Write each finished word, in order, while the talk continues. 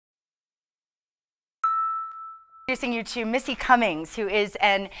Introducing you to Missy Cummings, who is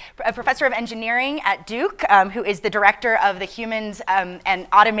a professor of engineering at Duke, who is the director of the Humans and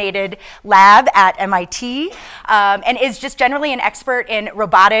Automated Lab at MIT, and is just generally an expert in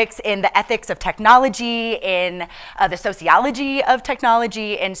robotics, in the ethics of technology, in the sociology of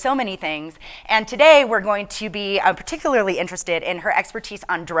technology, in so many things. And today we're going to be particularly interested in her expertise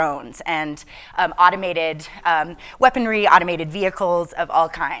on drones and automated weaponry, automated vehicles of all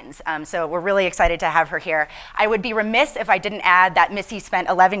kinds. So we're really excited to have her here. I would be remiss if I didn't add that Missy spent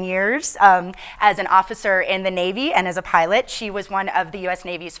 11 years as an officer in the Navy and as a pilot. She was one of the US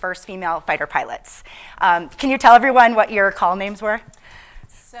Navy's first female fighter pilots. Can you tell everyone what your call names were?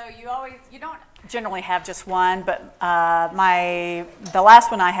 So you don't generally have just one, but the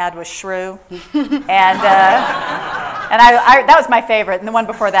last one I had was Shrew, and that was my favorite, and the one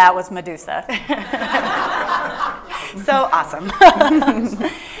before that was Medusa. So awesome.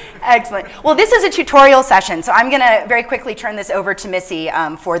 Excellent. Well, this is a tutorial session, so I'm going to very quickly turn this over to Missy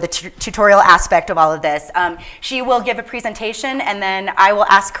for the tutorial aspect of all of this. She will give a presentation, and then I will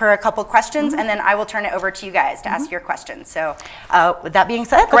ask her a couple questions, and then I will turn it over to you guys to ask your questions. So with that being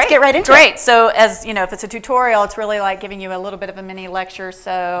said, let's get right into it. Great. So as you know, if it's a tutorial, it's really like giving you a little bit of a mini lecture.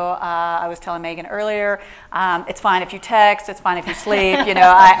 So I was telling Megan earlier, it's fine if you text, it's fine if you sleep. You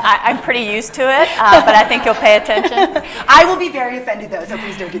know, I'm pretty used to it, but I think you'll pay attention. I will be very offended, though, so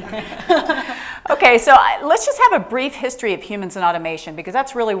please don't do that. Okay, so let's just have a brief history of humans and automation, because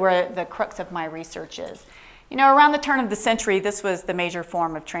that's really where the crux of my research is. You know, around the turn of the century, this was the major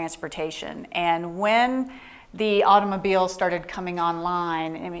form of transportation. And when the automobile started coming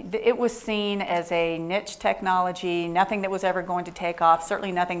online, I mean, it was seen as a niche technology, nothing that was ever going to take off,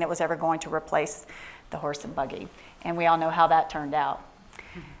 certainly nothing that was ever going to replace the horse and buggy. And we all know how that turned out.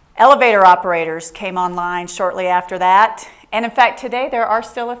 Elevator operators came online shortly after that. And in fact, today there are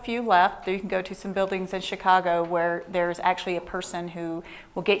still a few left. You can go to some buildings in Chicago where there's actually a person who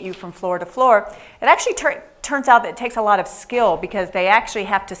will get you from floor to floor. It actually turns out that it takes a lot of skill, because they actually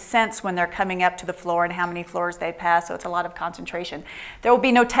have to sense when they're coming up to the floor and how many floors they pass, so it's a lot of concentration. There will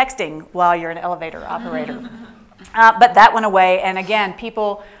be no texting while you're an elevator operator. But that went away, and again,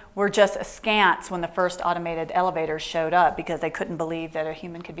 people were just askance when the first automated elevators showed up, because they couldn't believe that a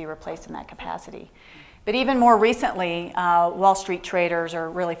human could be replaced in that capacity. But even more recently, Wall Street traders, or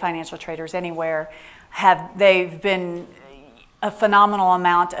really financial traders anywhere, they've been a phenomenal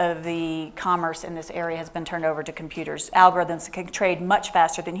amount of the commerce in this area has been turned over to computers. Algorithms that can trade much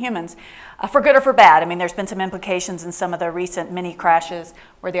faster than humans, for good or for bad. I mean, there's been some implications in some of the recent mini crashes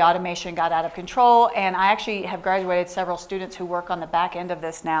where the automation got out of control, and I actually have graduated several students who work on the back end of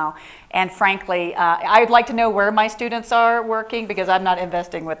this now. And frankly, I'd like to know where my students are working, because I'm not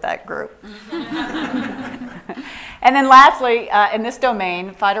investing with that group. And then lastly, in this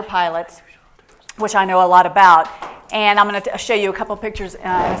domain, fighter pilots, which I know a lot about. And I'm going to show you a couple pictures in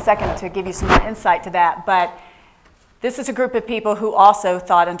a second to give you some more insight to that. But this is a group of people who also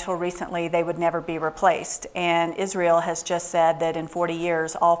thought until recently they would never be replaced. And Israel has just said that in 40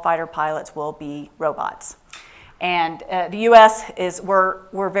 years, all fighter pilots will be robots. And the US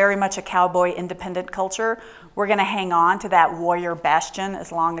we're very much a cowboy independent culture. We're going to hang on to that warrior bastion as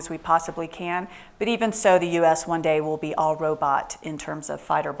long as we possibly can. But even so, the US one day will be all robot in terms of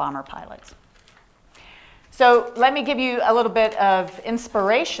fighter bomber pilots. So let me give you a little bit of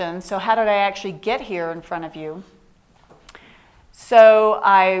inspiration. So how did I actually get here in front of you? So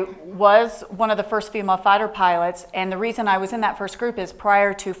I was one of the first female fighter pilots, and the reason I was in that first group is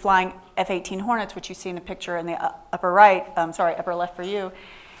prior to flying F-18 Hornets, which you see in the picture in the upper right, upper left for you,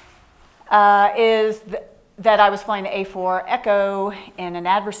 that I was flying the A4 Echo in an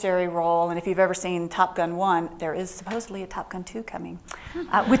adversary role. And if you've ever seen Top Gun 1, there is supposedly a Top Gun 2 coming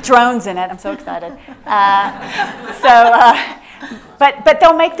with drones in it. I'm so excited. But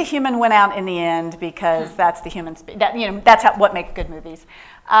they'll make the human win out in the end, because that's the human speed. That's what makes good movies.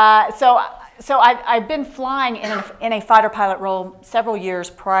 So I've been flying in a fighter pilot role several years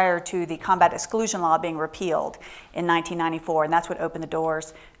prior to the combat exclusion law being repealed in 1994, and that's what opened the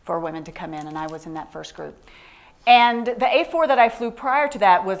doors for women to come in, and I was in that first group. And the A4 that I flew prior to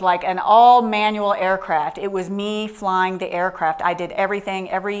that was like an all-manual aircraft. It was me flying the aircraft. I did everything.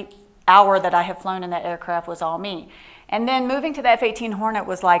 Every hour that I have flown in that aircraft was all me. And then moving to the F-18 Hornet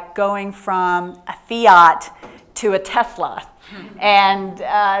was like going from a Fiat to a Tesla. And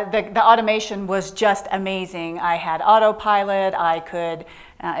the automation was just amazing. I had autopilot. I could,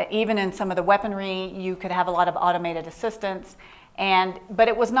 even in some of the weaponry, you could have a lot of automated assistance. But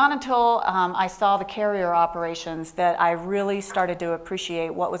it was not until I saw the carrier operations that I really started to appreciate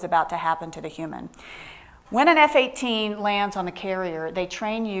what was about to happen to the human. When an F-18 lands on the carrier, they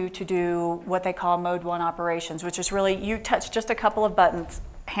train you to do what they call Mode 1 operations, which is really you touch just a couple of buttons,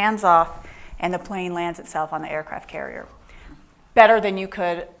 hands off, and the plane lands itself on the aircraft carrier. Better than you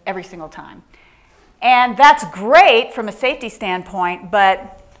could every single time. And that's great from a safety standpoint,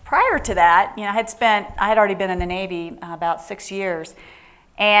 but prior to that, I had already been in the Navy about 6 years,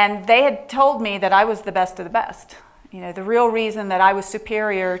 and they had told me that I was the best of the best. The real reason that I was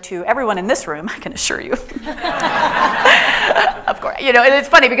superior to everyone in this room, I can assure you. Of course, and it's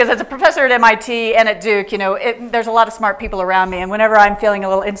funny because as a professor at MIT and at Duke, there's a lot of smart people around me, and whenever I'm feeling a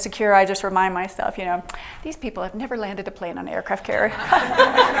little insecure, I just remind myself, these people have never landed a plane on an aircraft carrier.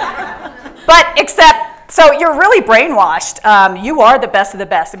 So you're really brainwashed. You are the best of the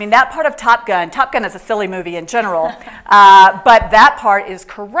best. I mean, that part of Top Gun is a silly movie in general, but that part is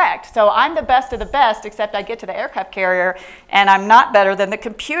correct. So I'm the best of the best, except I get to the aircraft carrier, and I'm not better than the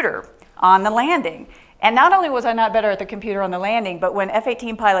computer on the landing. And not only was I not better at the computer on the landing, but when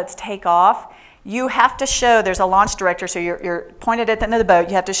F-18 pilots take off, you have to show, there's a launch director, so you're pointed at the end of the boat,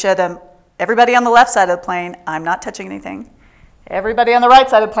 you have to show them, everybody on the left side of the plane, I'm not touching anything. Everybody on the right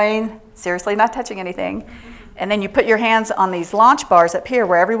side of the plane, seriously not touching anything. And then you put your hands on these launch bars up here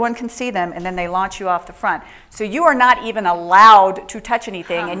where everyone can see them, and then they launch you off the front. So you are not even allowed to touch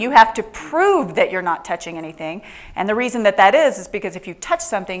anything, and you have to prove that you're not touching anything. And the reason that is because if you touch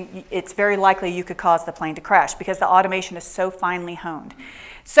something, it's very likely you could cause the plane to crash because the automation is so finely honed.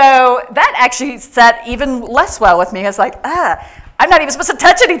 So that actually sat even less well with me. I was like, I'm not even supposed to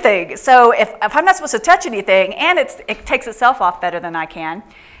touch anything. So if I'm not supposed to touch anything, and it takes itself off better than I can,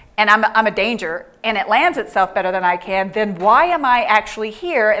 and I'm a danger, and it lands itself better than I can, then why am I actually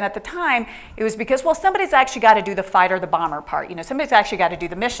here? And at the time, it was because, well, somebody's actually got to do the fighter, the bomber part. Somebody's actually got to do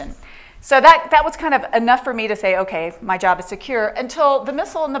the mission. So that was kind of enough for me to say, okay, my job is secure, until the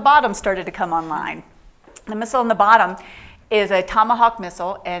missile in the bottom started to come online. The missile in the bottom is a Tomahawk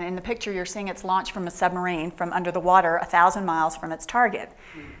missile, and in the picture you're seeing it's launched from a submarine from under the water 1,000 miles from its target.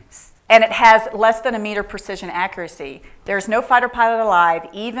 And it has less than a meter precision accuracy. There's no fighter pilot alive,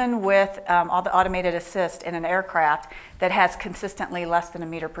 even with all the automated assist in an aircraft, that has consistently less than a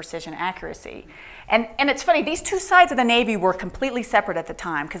meter precision accuracy. And it's funny, these two sides of the Navy were completely separate at the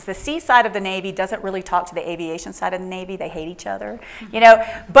time, because the sea side of the Navy doesn't really talk to the aviation side of the Navy. They hate each other,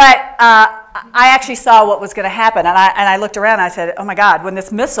 But I actually saw what was going to happen, and I looked around and I said, oh my God, when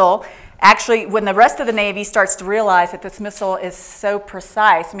this missile, actually, when the rest of the Navy starts to realize that this missile is so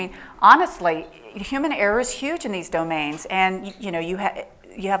precise, I mean, honestly, human error is huge in these domains, and you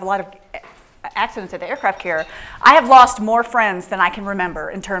have a lot of accidents at the aircraft carrier. I have lost more friends than I can remember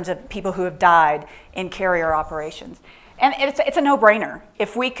in terms of people who have died in carrier operations. And it's a no-brainer.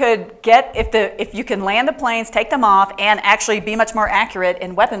 If we could if you can land the planes, take them off, and actually be much more accurate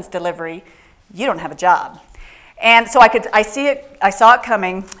in weapons delivery, you don't have a job. And so I saw it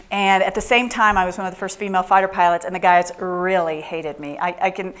coming, and at the same time, I was one of the first female fighter pilots, and the guys really hated me.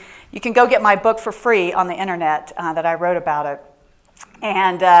 You can go get my book for free on the internet that I wrote about it,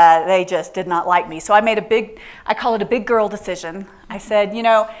 and they just did not like me. So I made I call it a big girl decision. I said,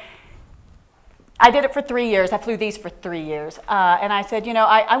 I did it for 3 years. I flew these for 3 years. And I said,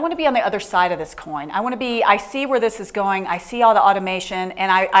 I want to be on the other side of this coin. I see where this is going. I see all the automation,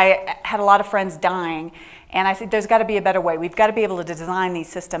 and I had a lot of friends dying. And I said, there's got to be a better way. We've got to be able to design these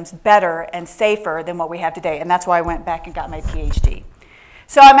systems better and safer than what we have today. And that's why I went back and got my PhD.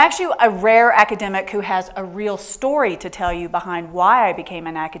 So I'm actually a rare academic who has a real story to tell you behind why I became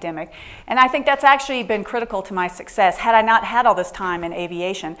an academic. And I think that's actually been critical to my success. Had I not had all this time in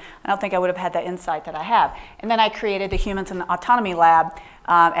aviation, I don't think I would have had the insight that I have. And then I created the Humans and Autonomy Lab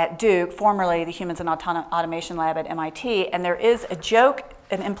at Duke, formerly the Humans and Automation Lab at MIT. And there is a joke,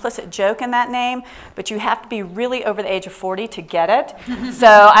 an implicit joke in that name, but you have to be really over the age of 40 to get it. So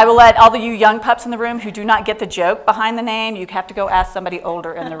I will let all of you young pups in the room who do not get the joke behind the name, you have to go ask somebody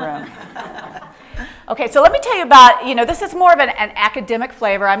older in the room. Okay, so let me tell you about, this is more of an academic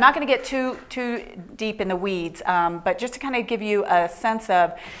flavor. I'm not going to get too deep in the weeds, but just to kind of give you a sense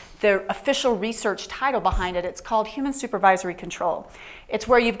of the official research title behind it, it's called Human Supervisory Control. It's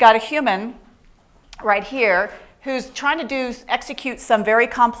where you've got a human right here who's trying to execute some very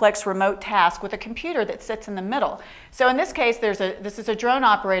complex remote task with a computer that sits in the middle. So in this case, this is a drone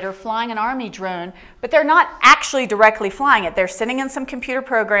operator flying an Army drone, but they're not actually directly flying it. They're sending in some computer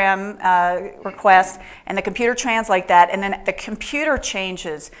program requests, and the computer translates that, and then the computer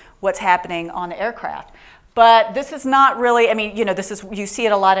changes what's happening on the aircraft. But this is not really, you see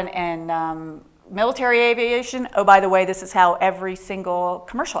it a lot in military aviation, oh, by the way, this is how every single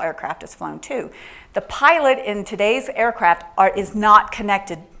commercial aircraft is flown too. The pilot in today's aircraft is not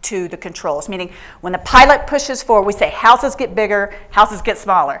connected to the controls, meaning when the pilot pushes forward, we say houses get bigger, houses get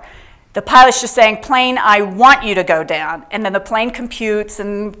smaller. The pilot's just saying, plane, I want you to go down. And then the plane computes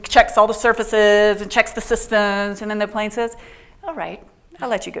and checks all the surfaces and checks the systems. And then the plane says, all right, I'll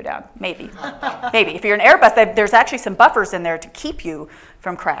let you go down. Maybe. Maybe. If you're an Airbus, there's actually some buffers in there to keep you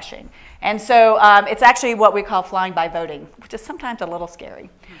from crashing. And so it's actually what we call flying by voting, which is sometimes a little scary.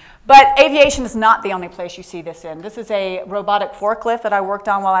 But aviation is not the only place you see this in. This is a robotic forklift that I worked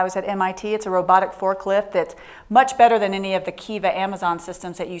on while I was at MIT. It's a robotic forklift that's much better than any of the Kiva Amazon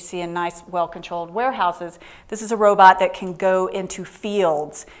systems that you see in nice, well-controlled warehouses. This is a robot that can go into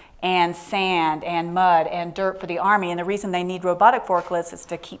fields and sand and mud and dirt for the Army. And the reason they need robotic forklifts is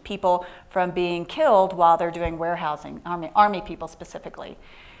to keep people from being killed while they're doing warehousing, Army people specifically.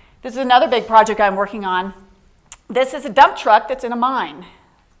 This is another big project I'm working on. This is a dump truck that's in a mine.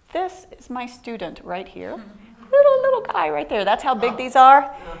 This is my student right here. Little guy right there. That's how big these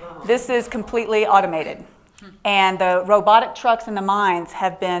are. This is completely automated. And the robotic trucks in the mines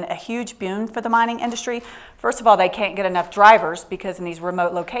have been a huge boon for the mining industry. First of all, they can't get enough drivers because in these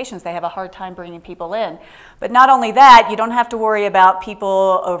remote locations, they have a hard time bringing people in. But not only that, you don't have to worry about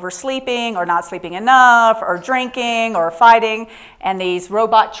people oversleeping or not sleeping enough or drinking or fighting. And these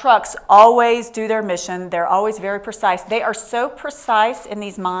robot trucks always do their mission. They're always very precise. They are so precise in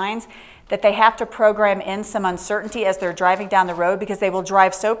these mines that they have to program in some uncertainty as they're driving down the road because they will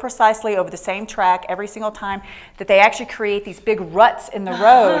drive so precisely over the same track every single time that they actually create these big ruts in the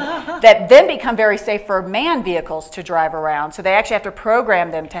road that then become very safe for manned vehicles to drive around. So they actually have to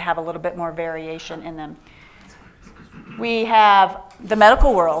program them to have a little bit more variation in them. We have the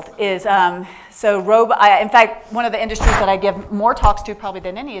medical world is, in fact, one of the industries that I give more talks to probably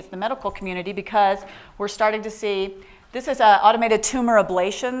than any is the medical community because we're starting to see. This is an automated tumor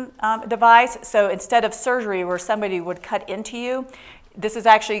ablation device. So instead of surgery where somebody would cut into you, this is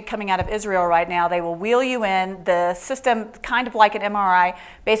actually coming out of Israel right now. They will wheel you in. The system, kind of like an MRI,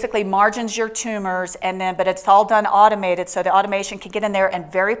 basically margins your tumors, but it's all done automated, so the automation can get in there and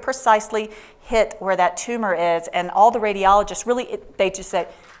very precisely hit where that tumor is. And all the radiologists really, they just say,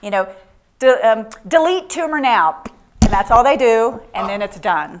 delete tumor now. And that's all they do, and then it's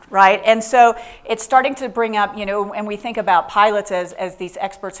done, right? And so it's starting to bring up, and we think about pilots as these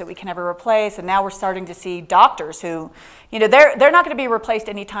experts that we can never replace, and now we're starting to see doctors who, they're not going to be replaced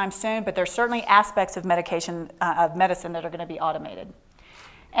anytime soon, but there's certainly aspects of medicine that are going to be automated.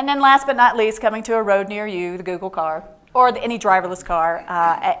 And then last but not least, coming to a road near you, the Google car, or any driverless car.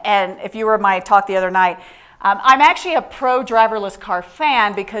 And if you were at my talk the other night, I'm actually a pro driverless car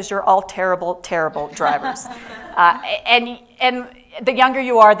fan because you're all terrible, terrible drivers. And the younger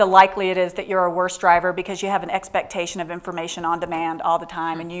you are, the likely it is that you're a worse driver because you have an expectation of information on demand all the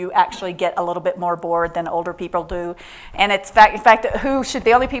time, and you actually get a little bit more bored than older people do. And in fact,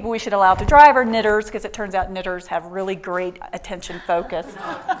 the only people we should allow to drive are knitters, because it turns out knitters have really great attention focus.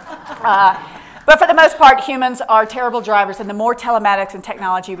 But for the most part, humans are terrible drivers, and the more telematics and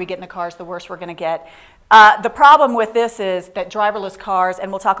technology we get in the cars, the worse we're going to get. The problem with this is that driverless cars,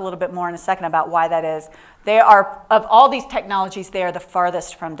 and we'll talk a little bit more in a second about why that is, they are, of all these technologies, they are the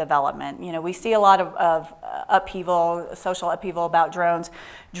farthest from development. We see a lot of upheaval, social upheaval about drones.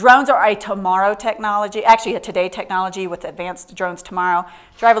 Drones are a tomorrow technology, actually a today technology with advanced drones tomorrow.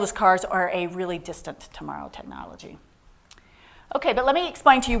 Driverless cars are a really distant tomorrow technology. Okay, but let me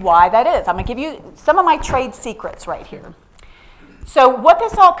explain to you why that is. I'm going to give you some of my trade secrets right here. So what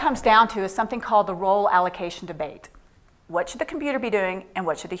this all comes down to is something called the role allocation debate. What should the computer be doing and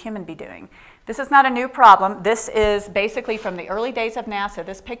what should the human be doing? This is not a new problem. This is basically from the early days of NASA.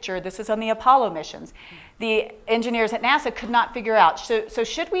 This picture, this is on the Apollo missions. The engineers at NASA could not figure out, so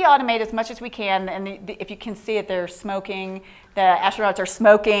should we automate as much as we can? And if you can see it, they're smoking. The astronauts are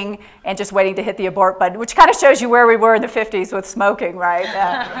smoking and just waiting to hit the abort button, which kind of shows you where we were in the 50s with smoking, right?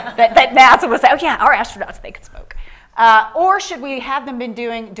 That NASA was like, oh yeah, our astronauts, they can smoke. Or should we have them been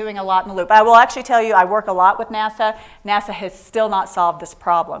doing a lot in the loop? I will actually tell you, I work a lot with NASA. NASA has still not solved this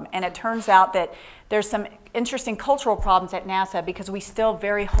problem. And it turns out that there's some interesting cultural problems at NASA because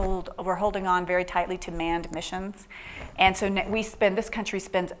we're holding on very tightly to manned missions. And so this country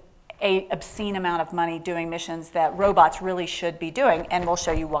spends an obscene amount of money doing missions that robots really should be doing. And we'll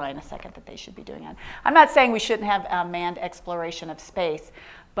show you why in a second that they should be doing it. I'm not saying we shouldn't have manned exploration of space,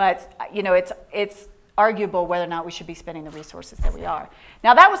 but it's arguable whether or not we should be spending the resources that we are.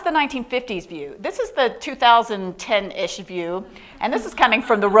 Now, that was the 1950s view. This is the 2010-ish view, and this is coming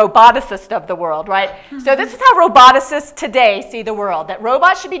from the roboticist of the world, right? So this is how roboticists today see the world, that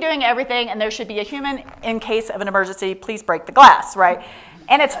robots should be doing everything, and there should be a human in case of an emergency. Please break the glass, right?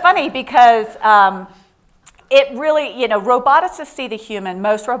 And it's funny because it really, you know, roboticists see the human,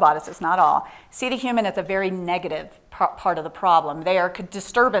 most roboticists, not all, see the human as a very negative part of the problem. They are a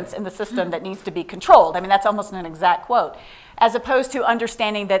disturbance in the system that needs to be controlled. I mean, that's almost an exact quote. As opposed to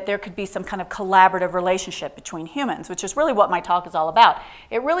understanding that there could be some kind of collaborative relationship between humans, which is really what my talk is all about.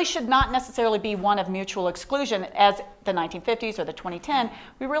 It really should not necessarily be one of mutual exclusion as the 1950s or the 2010.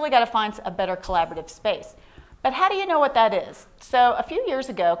 We really got to find a better collaborative space. But how do you know what that is? So a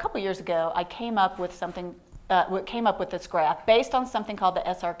couple years ago, I came up with this graph based on something called the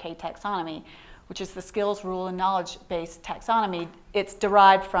SRK taxonomy, which is the skills, rule, and knowledge-based taxonomy. It's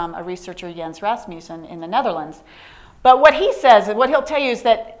derived from a researcher, Jens Rasmussen, in the Netherlands. But what he says, and what he'll tell you, is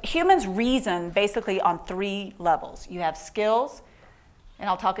that humans reason basically on 3 levels. You have skills, and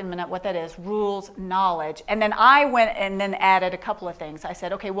I'll talk in a minute what that is, rules, knowledge. And then I went and then added a couple of things. I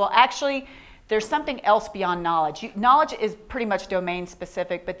said, okay, well, actually, there's something else beyond knowledge. Knowledge is pretty much domain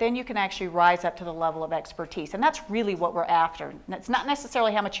specific, but then you can actually rise up to the level of expertise. And that's really what we're after. And it's not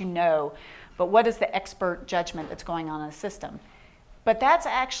necessarily how much you know, but what is the expert judgment that's going on in the system. But that's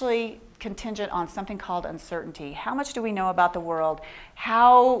actually contingent on something called uncertainty. How much do we know about the world?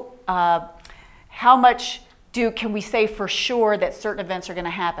 How much can we say for sure that certain events are going to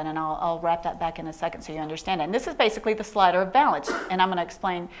happen? And I'll wrap that back in a second so you understand it. And this is basically the slider of balance. And I'm going to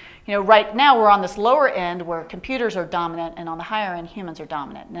explain, you know, right now we're on this lower end where computers are dominant, and on the higher end humans are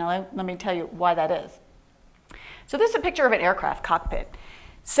dominant. Now let me tell you why that is. So this is a picture of an aircraft cockpit.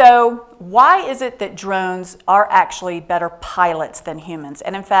 So why is it that drones are actually better pilots than humans?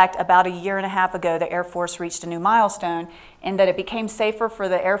 And in fact, about 1.5 years ago, the Air Force reached a new milestone in that it became safer for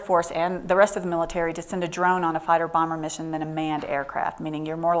the Air Force and the rest of the military to send a drone on a fighter bomber mission than a manned aircraft, meaning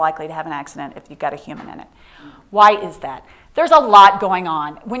you're more likely to have an accident if you've got a human in it. Why is that? There's a lot going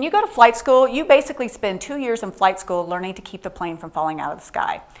on. When you go to flight school, you basically spend 2 years in flight school learning to keep the plane from falling out of the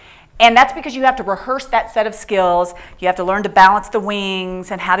sky. And that's because you have to rehearse that set of skills. You have to learn to balance the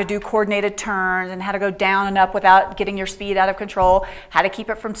wings and how to do coordinated turns and how to go down and up without getting your speed out of control, how to keep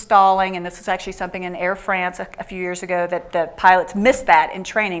it from stalling. And this is actually something in Air France a few years ago that the pilots missed that in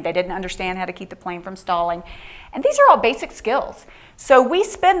training. They didn't understand how to keep the plane from stalling. And these are all basic skills. So we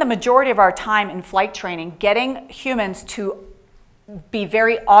spend the majority of our time in flight training getting humans to be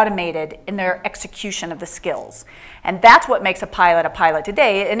very automated in their execution of the skills. And that's what makes a pilot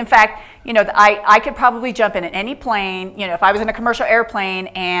today. And in fact, you know, I could probably jump in at any plane, you know, if I was in a commercial airplane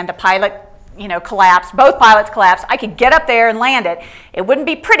and the pilot, you know, collapsed, both pilots collapsed, I could get up there and land it. It wouldn't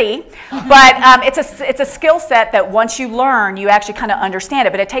be pretty, but it's a skill set that once you learn, you actually kind of understand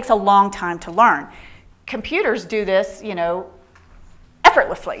it, but it takes a long time to learn. Computers do this, you know,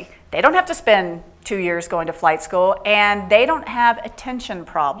 effortlessly. They don't have to spend 2 years going to flight school, and they don't have attention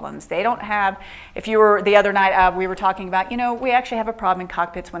problems. They don't have, if you were, the other night we were talking about, you know, we actually have a problem in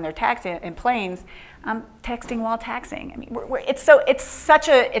cockpits when they're taxiing, in planes, texting while taxiing. I mean, it's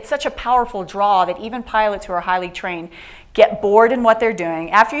such a powerful draw that even pilots who are highly trained get bored in what they're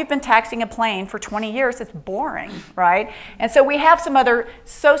doing. After you've been taxiing a plane for 20 years, it's boring, right? And so we have some other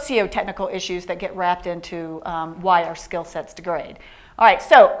socio-technical issues that get wrapped into why our skill sets degrade. All right,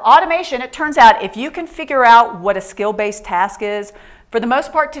 so automation, it turns out if you can figure out what a skill-based task is, for the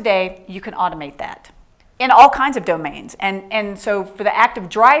most part today, you can automate that in all kinds of domains. And so for the act of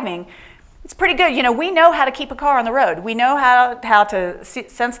driving, it's pretty good. You know, we know how to keep a car on the road. We know how to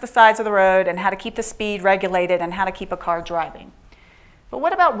sense the sides of the road and how to keep the speed regulated and how to keep a car driving. But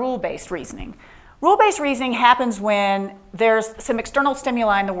what about rule-based reasoning? Rule-based reasoning happens when there's some external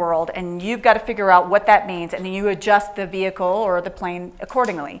stimuli in the world and you've got to figure out what that means, and then you adjust the vehicle or the plane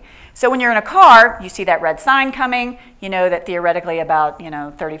accordingly. So when you're in a car, you see that red sign coming, you know that theoretically about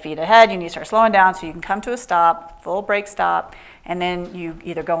 30 feet ahead you need to start slowing down so you can come to a stop, full brake stop, and then you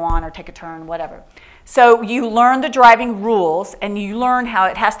either go on or take a turn, whatever. So you learn the driving rules and you learn how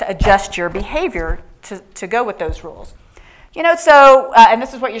it has to adjust your behavior to go with those rules. You know, so, and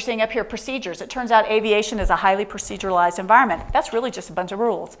this is what you're seeing up here, procedures. It turns out aviation is a highly proceduralized environment. That's really just a bunch of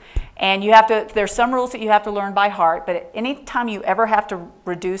rules. And you have to, there's some rules that you have to learn by heart, but any time you ever have to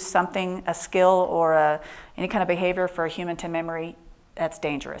reduce something, a skill or any kind of behavior for a human to memory, that's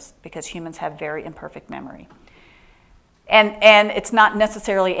dangerous because humans have very imperfect memory. And it's not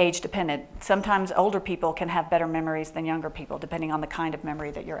necessarily age dependent. Sometimes older people can have better memories than younger people, depending on the kind of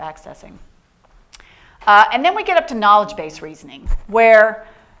memory that you're accessing. And then we get up to knowledge-based reasoning, where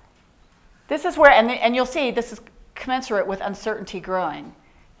This is where, and you'll see this is commensurate with uncertainty growing.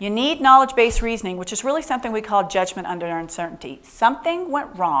 You need knowledge-based reasoning, which is really something we call judgment under uncertainty. Something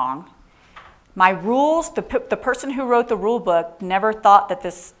went wrong. My rules, the person who wrote the rule book never thought that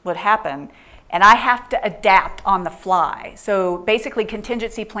this would happen, and I have to adapt on the fly. So basically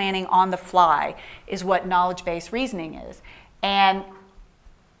contingency planning on the fly is what knowledge-based reasoning is. And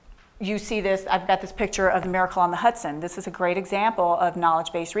you see this, I've got this picture of the Miracle on the Hudson. This is a great example of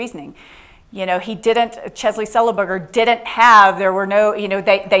knowledge-based reasoning. You know, Chesley Sullenberger didn't have, there were no, you know,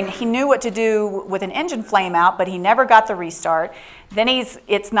 he knew what to do with an engine flame out, but he never got the restart. Then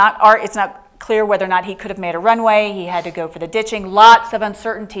it's not clear whether or not he could have made a runway. He had to go for the ditching. Lots of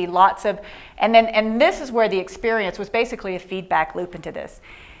uncertainty, and this is where the experience was basically a feedback loop into this.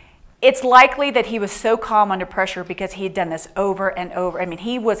 It's likely that he was so calm under pressure because he had done this over and over. I mean,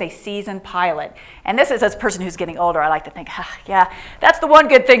 he was a seasoned pilot. And this is, as a person who's getting older, I like to think, yeah, that's the one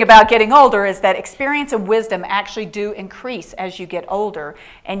good thing about getting older is that experience and wisdom actually do increase as you get older.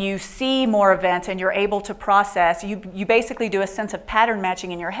 And you see more events and you're able to process. You basically do a sense of pattern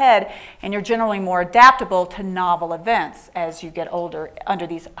matching in your head, and you're generally more adaptable to novel events as you get older under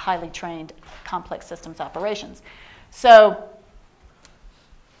these highly trained complex systems operations. So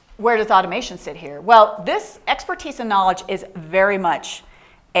where does automation sit here? Well, this expertise and knowledge is very much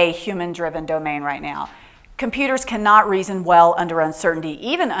a human-driven domain right now. Computers cannot reason well under uncertainty,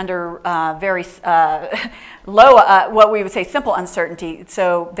 even under very low, what we would say simple uncertainty.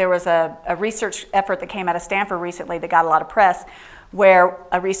 So there was a research effort that came out of Stanford recently that got a lot of press, where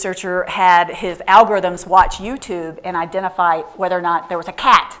a researcher had his algorithms watch YouTube and identify whether or not there was a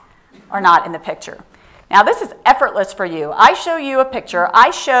cat or not in the picture. Now, this is effortless for you. I show you a picture.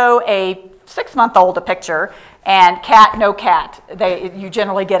 I show a 6-month-old a picture, and cat, no cat. You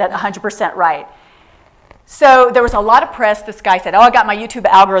generally get it 100% right. So there was a lot of press. This guy said, oh, I got my YouTube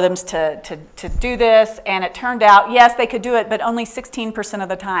algorithms to do this. And it turned out, yes, they could do it, but only 16% of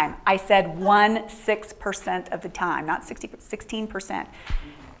the time. I said 16% of the time, not 60%, 16%.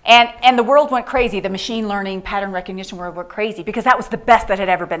 And the world went crazy. The machine learning, pattern recognition world went crazy because that was the best that had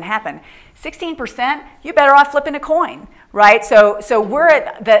ever been happened. 16%, you're better off flipping a coin, right? So we're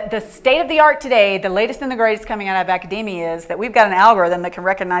at the state of the art today. The latest and the greatest coming out of academia is that we've got an algorithm that can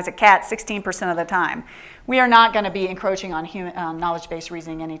recognize a cat 16% of the time. We are not going to be encroaching on knowledge-based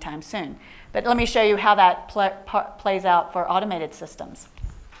reasoning anytime soon. But let me show you how that plays out for automated systems.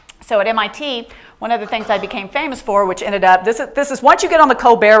 So at MIT, one of the things I became famous for, which ended up, this is once you get on the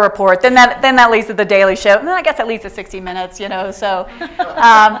Colbert Report, then that leads to the Daily Show, and then I guess it leads to 60 Minutes, you know, so,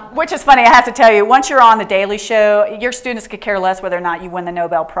 which is funny, I have to tell you, once you're on the Daily Show, your students could care less whether or not you win the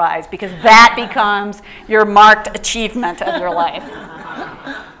Nobel Prize, because that becomes your marked achievement of your life.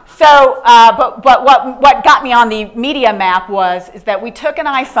 So, but what got me on the media map is that we took an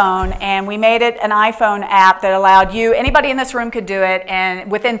iPhone and we made it an iPhone app that allowed you, anybody in this room could do it,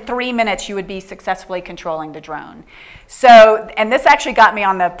 and within 3 minutes you would be successfully controlling the drone. So, and this actually got me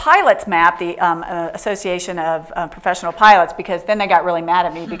on the pilots map, the Association of Professional Pilots, because then they got really mad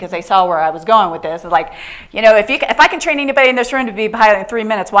at me because they saw where I was going with this. It's like, you know, if I can train anybody in this room to be a pilot in 3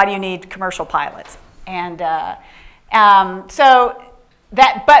 minutes, why do you need commercial pilots? And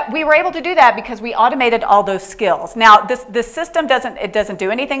but we were able to do that because we automated all those skills. Now, this system doesn't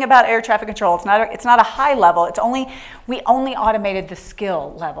do anything about air traffic control. It's not a high level. We only automated the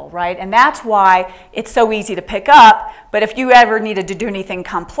skill level, right? And that's why it's so easy to pick up. But if you ever needed to do anything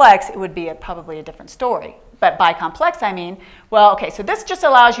complex, it would be probably a different story. But by complex, I mean, well, okay, so this just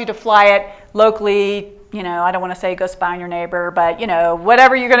allows you to fly it locally. You know, I don't want to say go spy on your neighbor, but you know,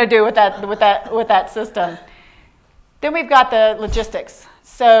 whatever you're going to do with that system. Then we've got the logistics.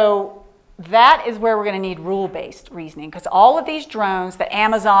 So that is where we're going to need rule-based reasoning, because all of these drones that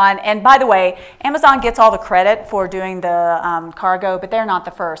Amazon, and by the way, Amazon gets all the credit for doing the cargo, but they're not the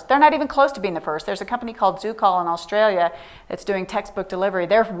first. They're not even close to being the first. There's a company called Zoocall in Australia that's doing textbook delivery.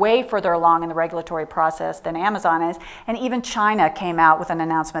 They're way further along in the regulatory process than Amazon is, and even China came out with an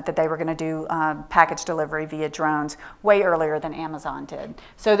announcement that they were going to do package delivery via drones way earlier than Amazon did.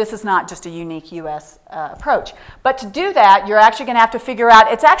 So this is not just a unique US approach. But to do that, you're actually going to have to figure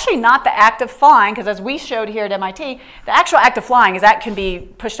out, it's actually not the act of flying, because as we showed here at MIT, the actual act of flying is that can be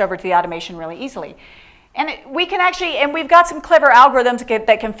pushed over to the automation really easily. And we can actually, and we've got some clever algorithms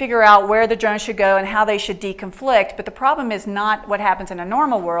that can figure out where the drone should go and how they should deconflict, but the problem is not what happens in a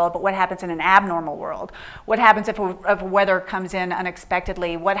normal world, but what happens in an abnormal world. What happens if weather comes in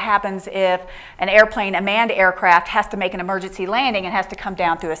unexpectedly? What happens if an airplane, a manned aircraft, has to make an emergency landing and has to come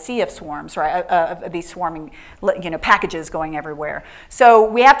down through a sea of swarms, right? Of these swarming, you know, packages going everywhere. So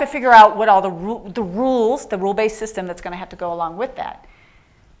we have to figure out what all the rules, the rule-based system that's going to have to go along with that.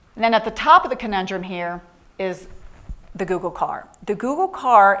 And then at the top of the conundrum here is the Google car. The Google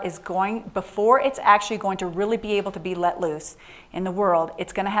car is going, before it's actually going to really be able to be let loose in the world,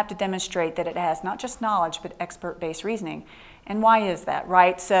 it's going to have to demonstrate that it has not just knowledge, but expert-based reasoning. And why is that,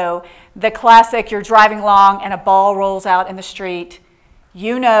 right? So the classic, you're driving along and a ball rolls out in the street,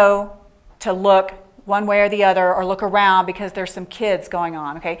 you know to look one way or the other or look around because there's some kids going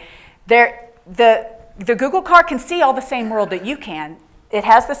on, okay? The Google car can see all the same world that you can. It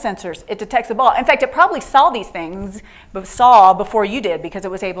has the sensors. It detects the ball. In fact, it probably saw these things, saw before you did because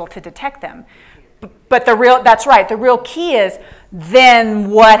it was able to detect them. But that's right, the real key is then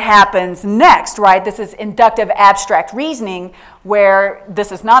what happens next, right? This is inductive abstract reasoning where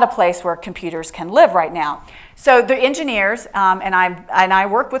this is not a place where computers can live right now. So the engineers, and I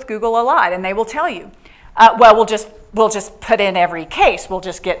work with Google a lot, and they will tell you, well, we'll just put in every case.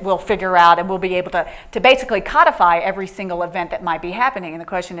 We'll figure out, and we'll be able to basically codify every single event that might be happening. And the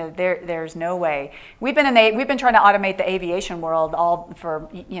question is, there's no way. We've been trying to automate the aviation world all for,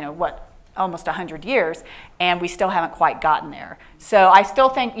 almost 100 years, and we still haven't quite gotten there. So I still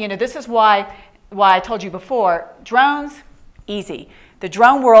think, this is why I told you before, drones, easy. The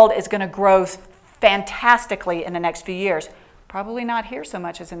drone world is going to grow fantastically in the next few years. Probably not here so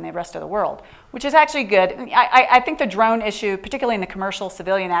much as in the rest of the world, which is actually good. I think the drone issue, particularly in the commercial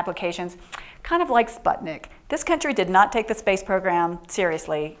civilian applications, kind of like Sputnik. This country did not take the space program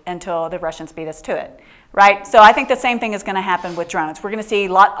seriously until the Russians beat us to it, right? So I think the same thing is going to happen with drones. We're going to see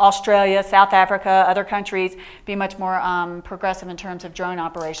Australia, South Africa, other countries be much more progressive in terms of drone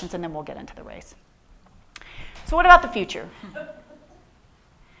operations, and then we'll get into the race. So what about the future?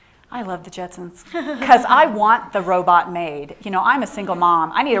 I love the Jetsons because I want the robot made. I'm a single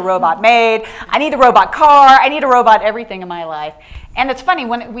mom. I need a robot made. I need a robot car. I need a robot everything in my life. And it's funny,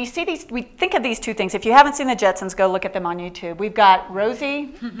 when we see these, we think of these two things. If you haven't seen the Jetsons, go look at them on YouTube. We've got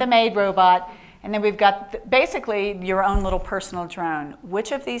Rosie, the maid robot, and then we've got basically your own little personal drone.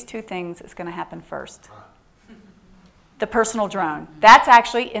 Which of these two things is going to happen first? The personal drone. That's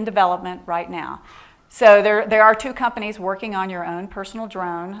actually in development right now. So there are two companies working on your own personal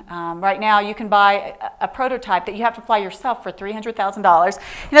drone. Right now, you can buy a prototype that you have to fly yourself for $300,000.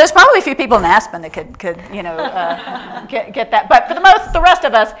 There's probably a few people in Aspen that could get that. But for the rest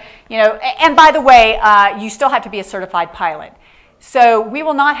of us, and by the way, you still have to be a certified pilot. So we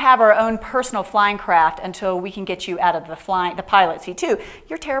will not have our own personal flying craft until we can get you out of the pilot seat too.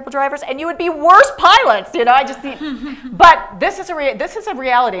 You're terrible drivers, and you would be worse pilots. But this is a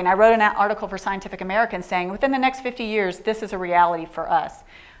reality, and I wrote an article for Scientific American saying within the next 50 years, this is a reality for us.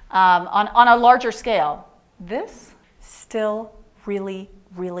 On a larger scale, this still really,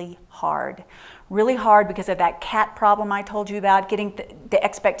 really hard. Really hard because of that cat problem I told you about, getting the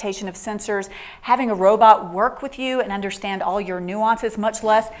expectation of sensors, having a robot work with you and understand all your nuances, much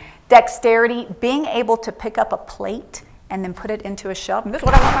less dexterity, being able to pick up a plate and then put it into a shelf. And this is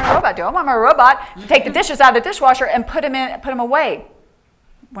what I want my robot to do. I want my robot to take the dishes out of the dishwasher and put them away.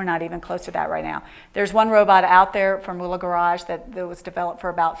 We're not even close to that right now. There's one robot out there from Willa Garage that was developed for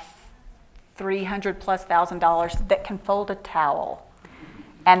about $300,000+ that can fold a towel.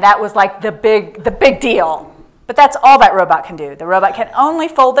 And that was like the big deal. But that's all that robot can do. The robot can only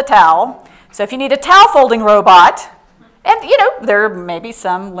fold the towel. So if you need a towel folding robot, and there may be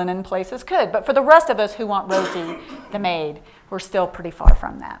some linen places could, but for the rest of us who want Rosie the maid, we're still pretty far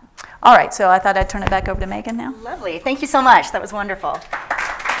from that. All right, so I thought I'd turn it back over to Megan now. Lovely. Thank you so much. That was wonderful.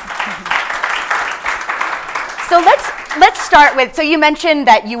 So let's start with, so you mentioned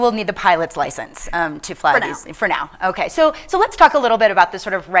that you will need the pilot's license to fly these. For now. Okay, so let's talk a little bit about the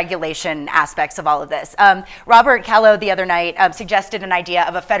sort of regulation aspects of all of this. Robert Callow the other night suggested an idea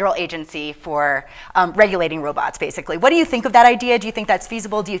of a federal agency for regulating robots, basically. What do you think of that idea? Do you think that's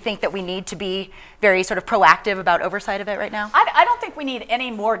feasible? Do you think that we need to be very sort of proactive about oversight of it right now? I don't think we need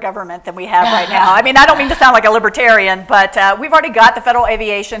any more government than we have right now. I mean, I don't mean to sound like a libertarian, but we've already got the Federal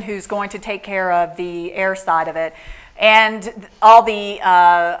Aviation who's going to take care of the air side of it. And all the,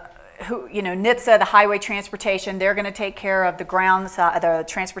 NHTSA, the highway transportation, they're going to take care of the ground side, the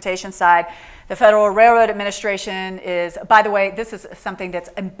transportation side. The Federal Railroad Administration is, by the way, this is something that's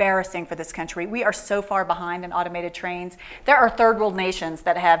embarrassing for this country. We are so far behind in automated trains. There are third world nations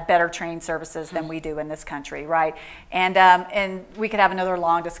that have better train services than we do in this country, right? And we could have another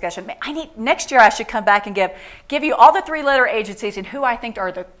long discussion. Next year I should come back and give you all the three-letter agencies and who I think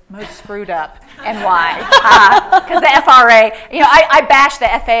are the most screwed up and why. Because the FRA, I bash the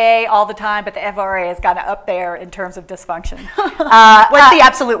FAA all the time, but the FRA has got up there in terms of dysfunction. What's the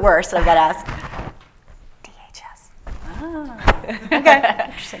absolute worst, I've got to ask? DHS. Okay.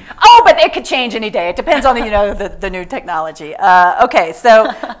 Interesting. Oh, but it could change any day. It depends on the new technology. Okay, so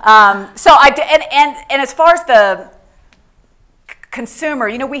and as far as the consumer,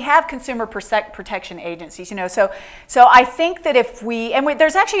 we have consumer protection agencies, so I think that if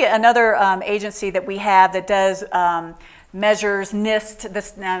there's actually another agency that we have that does measures NIST,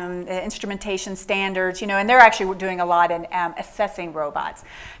 this instrumentation standards, and they're actually doing a lot in assessing robots.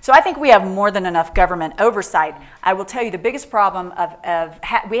 So I think we have more than enough government oversight. I will tell you the biggest problem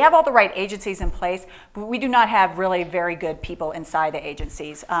we have all the right agencies in place, but we do not have really very good people inside the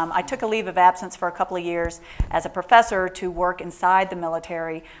agencies. I took a leave of absence for a couple of years as a professor to work inside the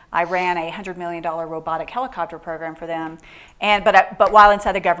military. I ran a $100 million robotic helicopter program for them. But while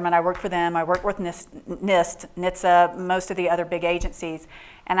inside the government, I worked for them. I worked with NIST, NHTSA, most of the other big agencies.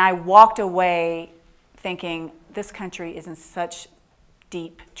 And I walked away thinking, this country is in such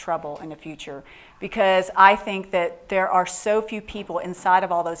deep trouble in the future, because I think that there are so few people inside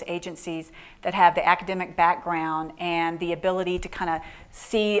of all those agencies that have the academic background and the ability to kind of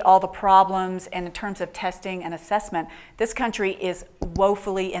see all the problems. And in terms of testing and assessment, this country is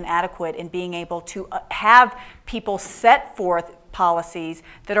woefully inadequate in being able to have people set forth policies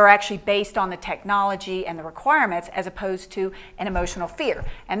that are actually based on the technology and the requirements as opposed to an emotional fear.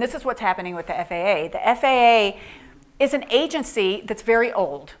 And this is what's happening with the FAA. The FAA is an agency that's very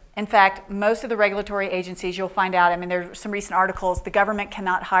old. In fact, most of the regulatory agencies, you'll find out, there's some recent articles, the government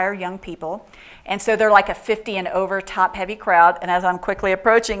cannot hire young people. And so they're like a 50 and over top-heavy crowd. And as I'm quickly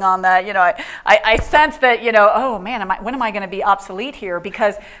approaching on that, I sense that, oh man, when am I going to be obsolete here?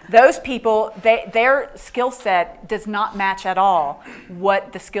 Because those people, their skill set does not match at all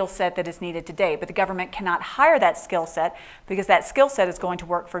what the skill set that is needed today. But the government cannot hire that skill set because that skill set is going to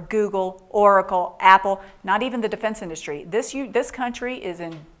work for Google, Oracle, Apple, not even the defense industry. This country is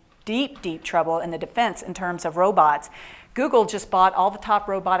in deep, deep trouble in the defense in terms of robots. Google just bought all the top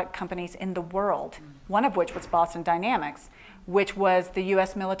robotic companies in the world, one of which was Boston Dynamics, which was the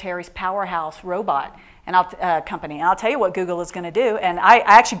U.S. military's powerhouse robot company. And I'll tell you what Google is going to do. And I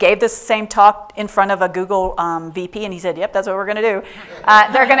actually gave this same talk in front of a Google VP, and he said, "Yep, that's what we're going to do."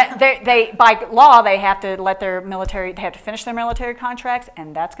 They by law they have to let their military, they have to finish their military contracts,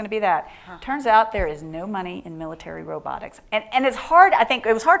 and that's going to be that. Turns out there is no money in military robotics, and it's hard. I think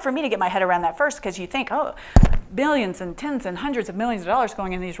it was hard for me to get my head around that first, because you think, oh, billions and tens and hundreds of millions of dollars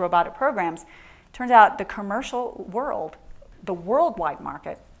going into these robotic programs. Turns out the commercial world, the worldwide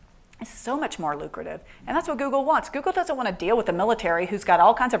market, is so much more lucrative. And that's what Google wants. Google doesn't want to deal with the military who's got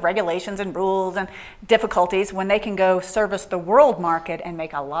all kinds of regulations and rules and difficulties when they can go service the world market and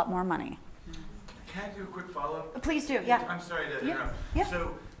make a lot more money. Can I do a quick follow-up? Please do, yeah. I'm sorry to interrupt. Yeah.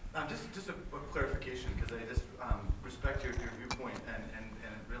 So just a clarification, because I just respect your viewpoint and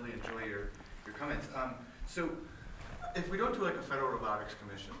really enjoy your comments. So if we don't do like a federal robotics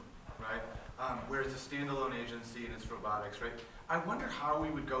commission, right, where it's a standalone agency and it's robotics, right, I wonder how we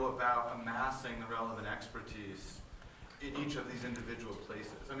would go about amassing the relevant expertise in each of these individual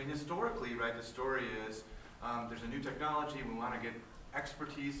places. Historically, right, the story is there's a new technology, we want to get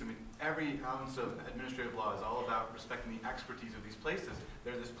expertise. Every ounce of administrative law is all about respecting the expertise of these places.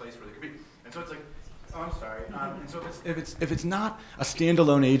 They're this place where they could be. And so it's like, oh, I'm sorry. And so if it's not a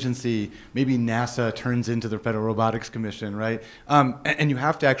standalone agency, maybe NASA turns into the Federal Robotics Commission, right? And you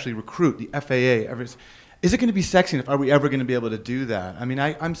have to actually recruit the FAA. Is it going to be sexy enough? Are we ever going to be able to do that?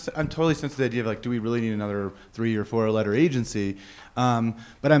 I'm totally sensitive to the idea of like, do we really need another 3 or 4 letter agency?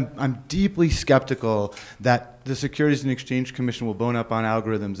 But I'm deeply skeptical that the Securities and Exchange Commission will bone up on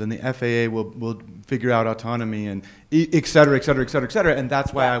algorithms, and the FAA will figure out autonomy, and et cetera, et cetera, et cetera, et cetera. And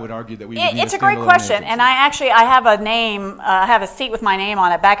that's why I would argue that we need It's a great question, agency. and I have a name, I have a seat with my name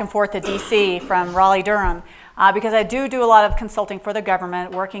on it, back and forth to DC from Raleigh-Durham. Because I do a lot of consulting for the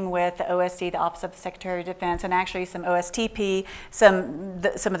government, working with the OSD, the Office of the Secretary of Defense, and actually some OSTP, some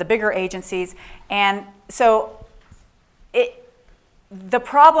of the bigger agencies. And so the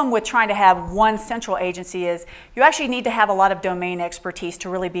problem with trying to have one central agency is you actually need to have a lot of domain expertise to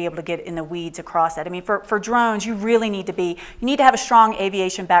really be able to get in the weeds across that. For drones, you really need to have a strong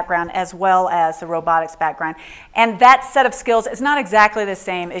aviation background as well as the robotics background. And that set of skills is not exactly the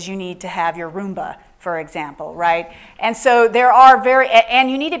same as you need to have your Roomba, for example, right? And so there are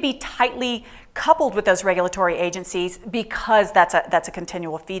and you need to be tightly coupled with those regulatory agencies, because that's a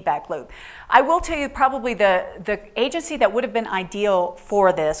continual feedback loop. I will tell you, probably the agency that would have been ideal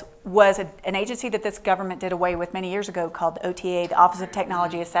for this was an agency that this government did away with many years ago called the OTA, the Office of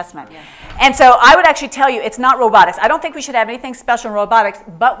Technology Assessment. Yeah. And so I would actually tell you it's not robotics. I don't think we should have anything special in robotics,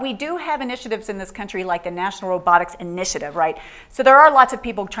 but we do have initiatives in this country like the National Robotics Initiative, right? So there are lots of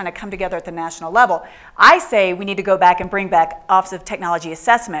people trying to come together at the national level. I say we need to go back and bring back Office of Technology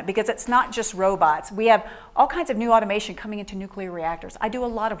Assessment because it's not just robots. We have all kinds of new automation coming into nuclear reactors. I do a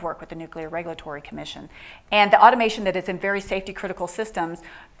lot of work with the Nuclear Regulatory Commission. And the automation that is in very safety critical systems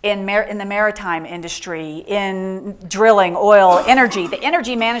in the maritime industry, in drilling, oil, energy, the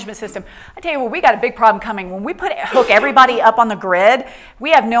energy management system. I tell you what, we got a big problem coming. When we hook everybody up on the grid,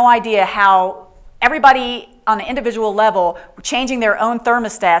 we have no idea how everybody on an individual level changing their own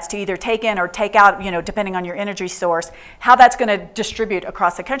thermostats to either take in or take out, you know, depending on your energy source, how that's going to distribute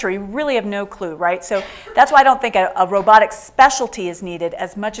across the country. We really have no clue, right? So that's why I don't think a robotic specialty is needed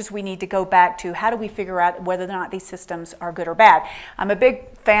as much as we need to go back to how do we figure out whether or not these systems are good or bad. I'm a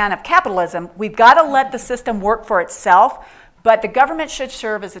big fan of capitalism. We've got to let the system work for itself, but the government should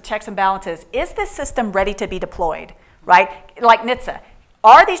serve as the checks and balances. Is this system ready to be deployed, right? Like NHTSA.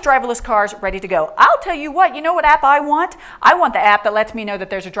 Are these driverless cars ready to go? I'll tell you what app I want? I want the app that lets me know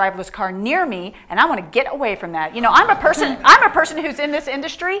that there's a driverless car near me, and I want to get away from that. You know, I'm a person who's in this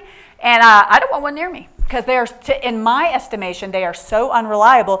industry, and I don't want one near me because they are, in my estimation, they are so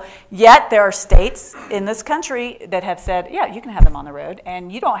unreliable. Yet there are states in this country that have said, yeah, you can have them on the road,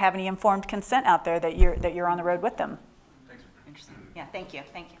 and you don't have any informed consent out there that you're on the road with them. Thanks. Interesting. Yeah, thank you.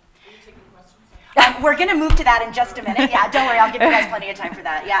 Thank you. We're going to move to that in just a minute. Yeah, don't worry, I'll give you guys plenty of time for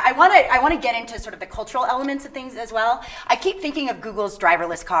that. Yeah, I want to get into sort of the cultural elements of things as well. I keep thinking of Google's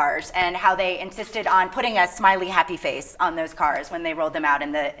driverless cars and how they insisted on putting a smiley happy face on those cars when they rolled them out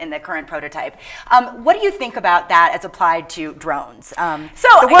in the current prototype. What do you think about that as applied to drones? So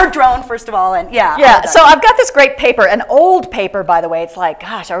the word drone, first of all, and yeah. So I've got this great paper, an old paper, by the way. It's like,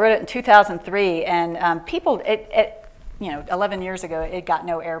 gosh, I wrote it in 2003, and people, you know, 11 years ago, it got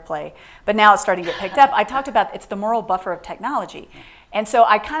no airplay, but now it's starting to get picked up. I talked about it's the moral buffer of technology. And so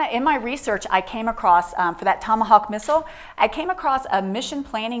I kind of, in my research, I came across, for that Tomahawk missile, I came across a mission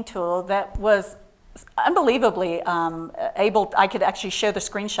planning tool that was unbelievably I could actually show the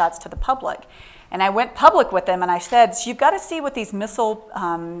screenshots to the public. And I went public with them and I said, so you've got to see what these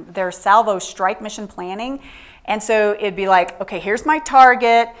their salvo strike mission planning. And so it'd be like, okay, here's my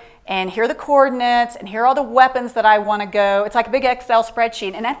target, and here are the coordinates, and here are all the weapons that I want to go. It's like a big Excel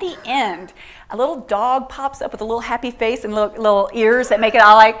spreadsheet. And at the end, a little dog pops up with a little happy face and little ears that make it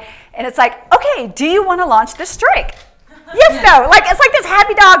all like, and it's like, okay, do you want to launch this strike? Yes, no. Like, it's like this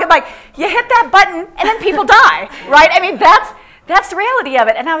happy dog, and like, you hit that button, and then people die, right? I mean, that's the reality of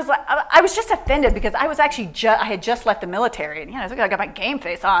it. And I was like, I was just offended because I was actually I had just left the military, and you know, I got my game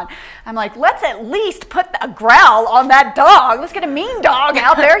face on. I'm like, let's at least put a growl on that dog. Let's get a mean dog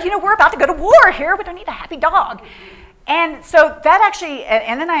out there. You know, we're about to go to war here. We don't need a happy dog. And so that actually,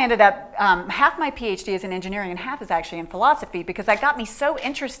 and then I ended up, half my PhD is in engineering and half is actually in philosophy because that got me so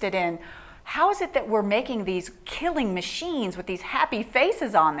interested in how is it that we're making these killing machines with these happy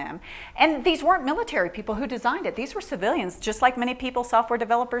faces on them? And these weren't military people who designed it. These were civilians, just like many people, software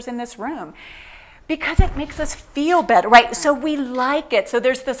developers in this room. Because it makes us feel better, right? So we like it. So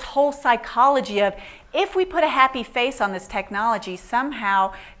there's this whole psychology of if we put a happy face on this technology,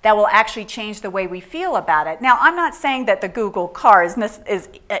 somehow that will actually change the way we feel about it. Now, I'm not saying that the Google car is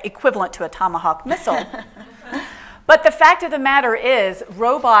equivalent to a Tomahawk missile. But the fact of the matter is,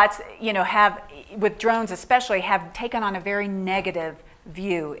 robots, you know, with drones especially, have taken on a very negative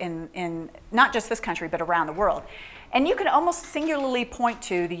view in not just this country, but around the world. And you can almost singularly point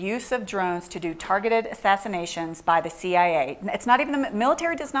to the use of drones to do targeted assassinations by the CIA. It's not even the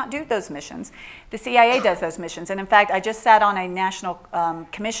military does not do those missions. The CIA does those missions. And in fact, I just sat on a national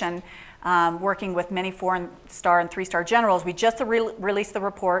commission working with many 4-star and 3-star generals. We just released the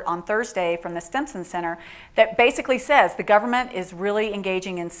report on Thursday from the Stimson Center that basically says the government is really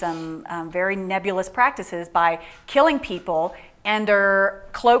engaging in some very nebulous practices by killing people under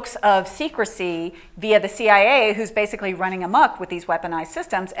cloaks of secrecy via the CIA, who's basically running amok with these weaponized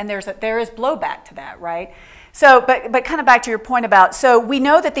systems, and there is blowback to that, right? So, but kind of back to your point about, so we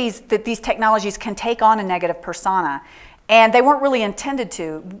know that these technologies can take on a negative persona, and they weren't really intended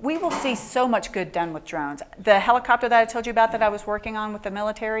to. We will see so much good done with drones. The helicopter that I told you about that I was working on with the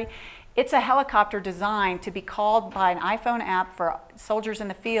military, it's a helicopter designed to be called by an iPhone app for soldiers in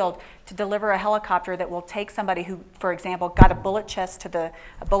the field to deliver a helicopter that will take somebody who, for example, got a bullet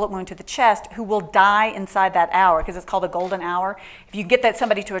wound to the chest, who will die inside that hour, because it's called a golden hour. If you get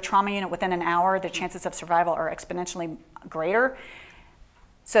somebody to a trauma unit within an hour, the chances of survival are exponentially greater.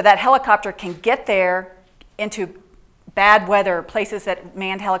 So that helicopter can get there into bad weather, places that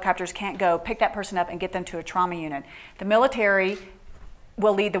manned helicopters can't go, pick that person up and get them to a trauma unit. The military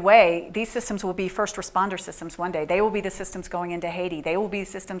will lead the way. These systems will be first responder systems one day. They will be the systems going into Haiti. They will be the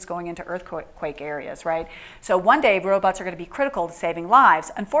systems going into earthquake areas, right? So one day robots are going to be critical to saving lives.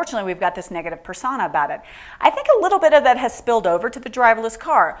 Unfortunately, we've got this negative persona about it. I think a little bit of that has spilled over to the driverless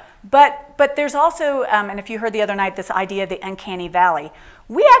car. But there's also, and if you heard the other night, this idea of the uncanny valley.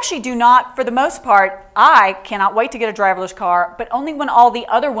 We actually do not, for the most part, I cannot wait to get a driverless car, but only when all the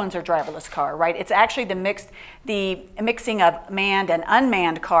other ones are driverless car, right? It's actually the mixing of manned and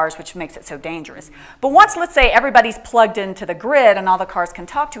unmanned cars which makes it so dangerous. But once, let's say, everybody's plugged into the grid and all the cars can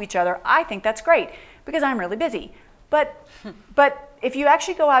talk to each other, I think that's great because I'm really busy. But if you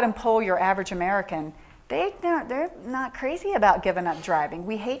actually go out and poll your average American, they're not crazy about giving up driving.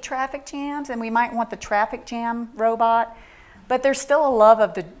 We hate traffic jams, and we might want the traffic jam robot. But there's still a love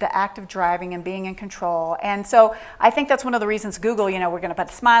of the act of driving and being in control. And so I think that's one of the reasons Google, we're going to put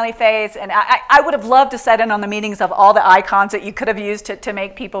the smiley face. And I would have loved to sit in on the meetings of all the icons that you could have used to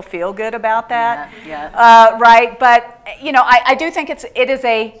make people feel good about that. Yeah. Right? But, I do think it is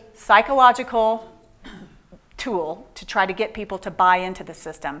a psychological tool to try to get people to buy into the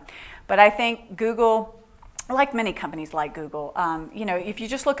system. But I think Google, like many companies like Google, if you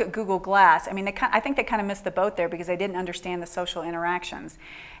just look at Google Glass, I think they kind of missed the boat there because they didn't understand the social interactions.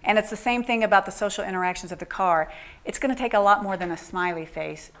 And it's the same thing about the social interactions of the car. It's going to take a lot more than a smiley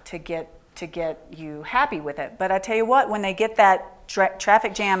face to get you happy with it. But I tell you what, when they get that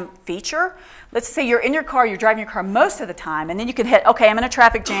traffic jam feature, let's say you're in your car, you're driving your car most of the time, and then you can hit, okay, I'm in a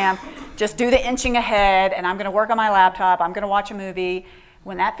traffic jam, just do the inching ahead, and I'm going to work on my laptop, I'm going to watch a movie.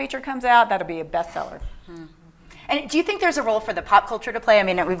 When that feature comes out, that'll be a bestseller. And do you think there's a role for the pop culture to play?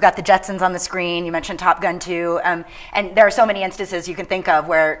 We've got the Jetsons on the screen. You mentioned Top Gun 2. And there are so many instances you can think of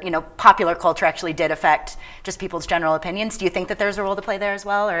where, popular culture actually did affect just people's general opinions. Do you think that there's a role to play there as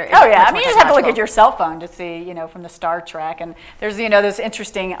well? Or oh, yeah. You just have to look at your cell phone to see, from the Star Trek. And there's, those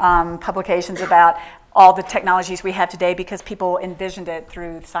interesting publications about all the technologies we have today because people envisioned it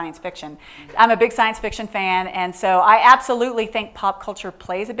through science fiction. I'm a big science fiction fan, and so I absolutely think pop culture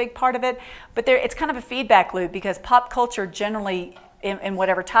plays a big part of it, but it's kind of a feedback loop because pop culture generally in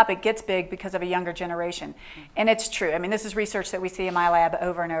whatever topic gets big because of a younger generation. And it's true. This is research that we see in my lab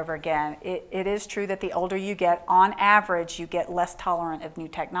over and over again. It is true that the older you get, on average, you get less tolerant of new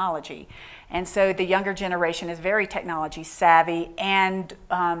technology. And so the younger generation is very technology savvy and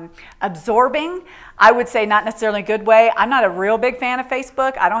absorbing. I would say not necessarily in a good way. I'm not a real big fan of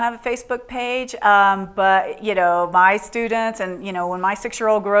Facebook. I don't have a Facebook page, but my students and when my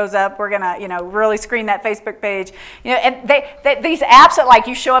 6-year-old grows up, we're gonna really screen that Facebook page. And these apps that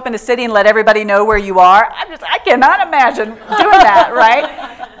you show up in the city and let everybody know where you are. I cannot imagine doing that,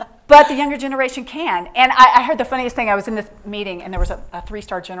 right? But the younger generation can. And I heard the funniest thing. I was in this meeting, and there was a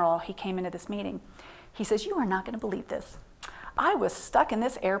 3-star general. He came into this meeting. He says, "You are not going to believe this. I was stuck in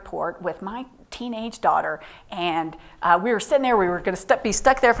this airport with my teenage daughter, and we were sitting there. We were going to be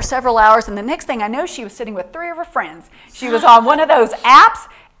stuck there for several hours, and the next thing I know, she was sitting with 3 of her friends. She was on one of those apps,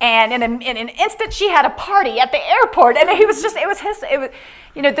 and in an instant, she had a party at the airport." And it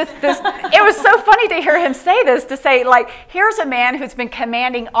was so funny to hear him say this, to say, here's a man who's been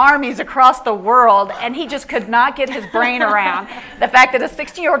commanding armies across the world, and he just could not get his brain around the fact that a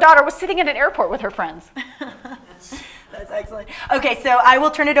 16-year-old daughter was sitting in an airport with her friends. That's excellent. Okay, so I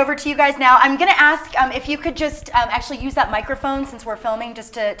will turn it over to you guys now. I'm going to ask if you could just actually use that microphone since we're filming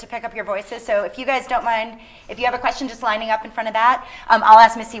just to pick up your voices. So if you guys don't mind, if you have a question just lining up in front of that, I'll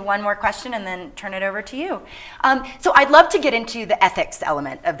ask Missy one more question and then turn it over to you. So I'd love to get into the ethics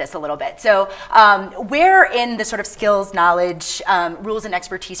element of this a little bit. So where in the sort of skills, knowledge, rules and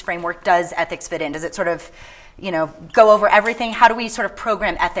expertise framework does ethics fit in? Does it sort of go over everything? How do we sort of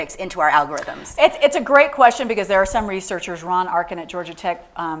program ethics into our algorithms? It's a great question because there are some researchers. Ron Arkin at Georgia Tech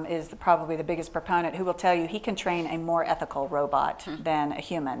is probably the biggest proponent who will tell you he can train a more ethical robot than a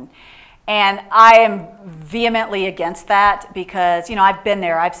human. And I am vehemently against that because, I've been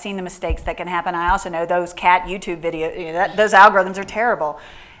there. I've seen the mistakes that can happen. I also know those cat YouTube videos, those algorithms are terrible.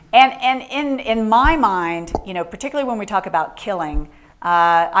 And in my mind, particularly when we talk about killing,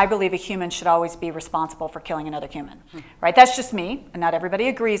 I believe a human should always be responsible for killing another human, right? That's just me, and not everybody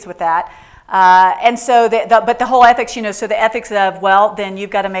agrees with that. And so, but the whole ethics, so the ethics of, well, then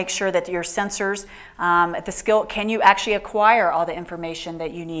you've got to make sure that your sensors, the skill, can you actually acquire all the information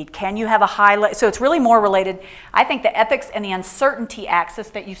that you need? Can you have a high, so it's really more related. I think the ethics and the uncertainty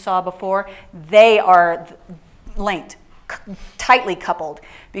axis that you saw before, they are linked, tightly coupled.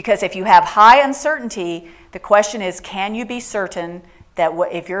 Because if you have high uncertainty, the question is, can you be certain that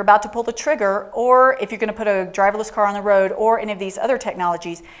if you're about to pull the trigger, or if you're going to put a driverless car on the road, or any of these other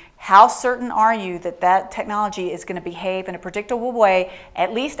technologies, how certain are you that that technology is going to behave in a predictable way,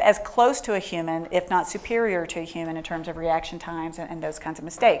 at least as close to a human, if not superior to a human in terms of reaction times and those kinds of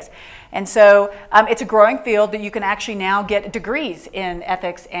mistakes? And so it's a growing field that you can actually now get degrees in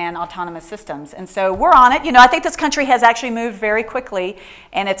ethics and autonomous systems. And so we're on it. You know, I think this country has actually moved very quickly,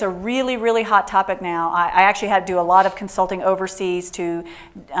 and it's a really, really hot topic now. I actually had to do a lot of consulting overseas to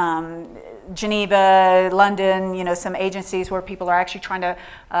Geneva, London, you know, some agencies where people are actually trying to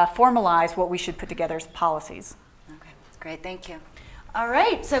formalize what we should put together as policies. Okay, that's great, thank you. All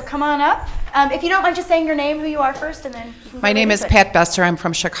right, so come on up. If you don't mind just saying your name, who you are first, and then you can My name is Pat Besser. I'm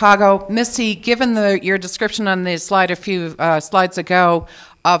from Chicago. Missy, given your description on the slide a few slides ago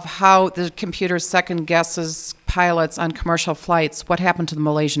of how the computer second guesses pilots on commercial flights, what happened to the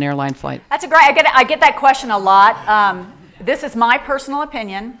Malaysian airline flight? That's a great, I get that question a lot. This is my personal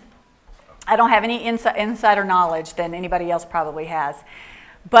opinion. I don't have any insider knowledge than anybody else probably has.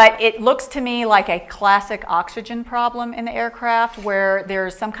 But it looks to me like a classic oxygen problem in the aircraft, where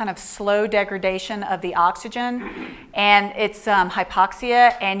there's some kind of slow degradation of the oxygen, and it's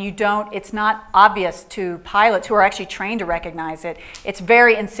hypoxia, and it's not obvious to pilots who are actually trained to recognize it. It's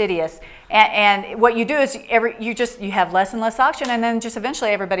very insidious. And what you do is you have less and less oxygen, and then just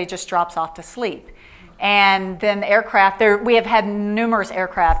eventually everybody just drops off to sleep. And then the aircraft, we have had numerous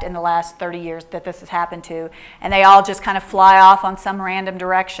aircraft in the last 30 years that this has happened to, and they all just kind of fly off on some random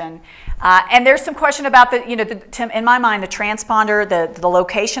direction. And there's some question about in my mind, the transponder, the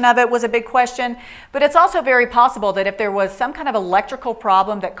location of it was a big question. But it's also very possible that if there was some kind of electrical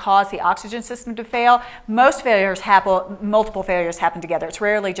problem that caused the oxygen system to fail, multiple failures happen together. It's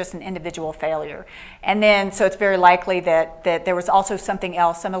rarely just an individual failure. And then, so it's very likely that there was also something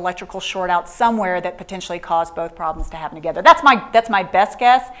else, some electrical short out somewhere that potentially caused both problems to happen together. That's my best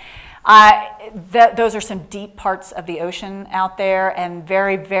guess. Those are some deep parts of the ocean out there, and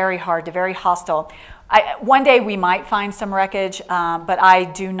very, very hard to, very hostile. One day we might find some wreckage, but I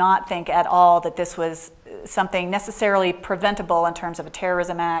do not think at all that this was something necessarily preventable in terms of a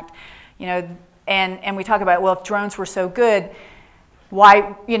terrorism act. You know, and we talk about, well, if drones were so good,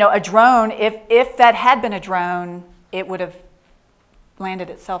 why, you know, a drone, if that had been a drone, it would have landed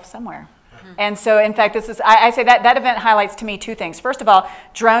itself somewhere. And so, in fact, I say that event highlights to me two things. First of all,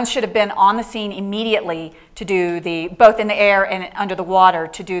 drones should have been on the scene immediately to do both in the air and under the water,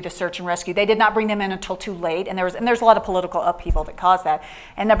 to do the search and rescue. They did not bring them in until too late, and there's a lot of political upheaval that caused that.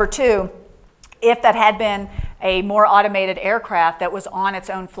 And number two, if that had been a more automated aircraft that was on its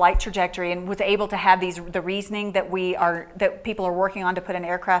own flight trajectory and was able to have the reasoning that people are working on to put in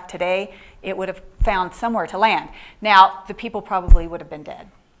aircraft today, it would have found somewhere to land. Now, the people probably would have been dead.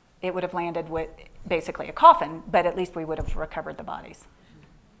 It would have landed with basically a coffin, but at least we would have recovered the bodies.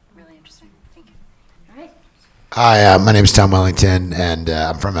 Really interesting. Thank you. All right. Hi, my name is Tom Wellington, and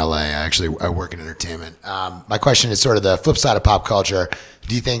I'm from LA. I work in entertainment. My question is sort of the flip side of pop culture.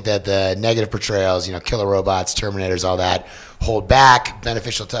 Do you think that the negative portrayals, you know, killer robots, Terminators, all that, hold back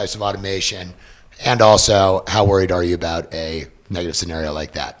beneficial types of automation? And also, how worried are you about a negative scenario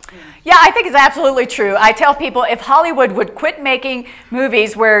like that? Yeah, I think it's absolutely true. I tell people, if Hollywood would quit making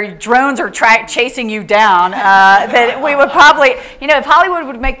movies where drones are chasing you down, that we would probably, you know, if Hollywood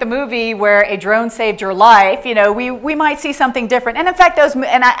would make the movie where a drone saved your life, you know, we might see something different. And in fact,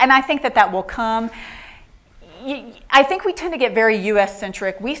 I think that will come. I think we tend to get very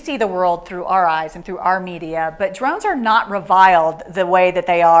US-centric. We see the world through our eyes and through our media, but drones are not reviled the way that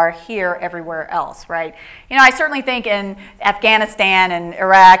they are here everywhere else, right? You know, I certainly think in Afghanistan and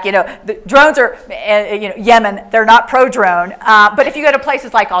Iraq, you know, the drones are, you know, Yemen, they're not pro-drone. But if you go to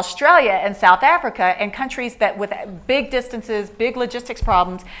places like Australia and South Africa and countries that with big distances, big logistics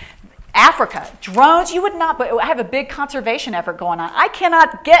problems, Africa, drones, you would not, but I have a big conservation effort going on.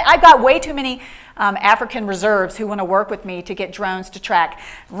 I've got way too many African reserves who want to work with me to get drones to track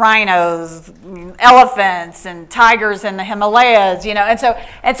rhinos, elephants, and tigers in the Himalayas, you know,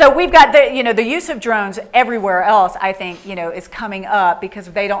 and so we've got the use of drones everywhere else, I think, you know, is coming up because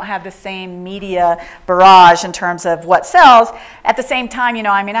they don't have the same media barrage in terms of what sells. At the same time, you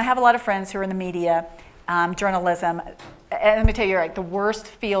know, I mean, I have a lot of friends who are in the media, journalism. And let me tell you, right, the worst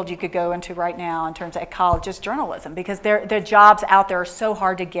field you could go into right now in terms of college is journalism, because the jobs out there are so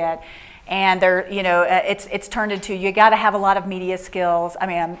hard to get, and they're, you know, it's turned into, you got to have a lot of media skills,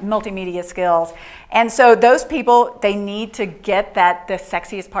 multimedia skills, and so those people, they need to get the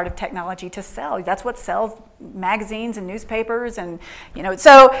sexiest part of technology to sell. That's what sells magazines and newspapers, and you know,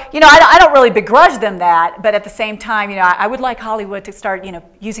 so you know, I don't really begrudge them that, but at the same time, you know, I would like Hollywood to start, you know,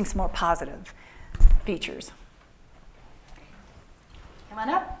 using some more positive features. Come on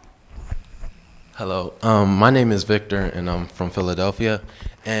up. Hello, my name is Victor, and I'm from Philadelphia.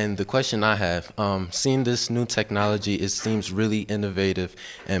 And the question I have, seeing this new technology, it seems really innovative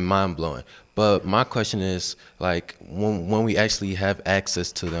and mind-blowing. But my question is, like, when we actually have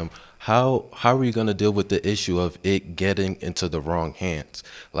access to them, how are we going to deal with the issue of it getting into the wrong hands?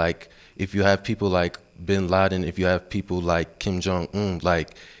 Like, if you have people like Bin Laden, if you have people like Kim Jong-un, like,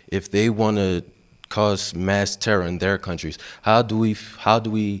 if they want to cause mass terror in their countries, how do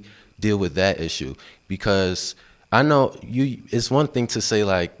we deal with that issue? Because I know it's one thing to say,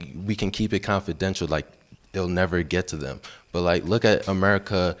 like, we can keep it confidential, like it'll never get to them. But like, look at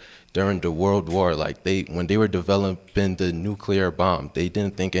America during the World War. Like, when they were developing the nuclear bomb, they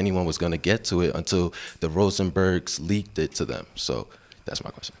didn't think anyone was going to get to it until the Rosenbergs leaked it to them. So that's my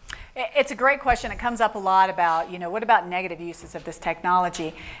question. It's a great question. It comes up a lot about, what about negative uses of this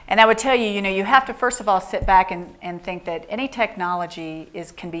technology? And I would tell you, you have to first of all sit back and think that any technology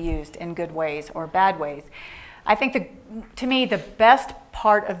can be used in good ways or bad ways. I think to me, the best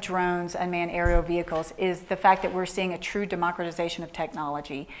part of drones, unmanned aerial vehicles, is the fact that we're seeing a true democratization of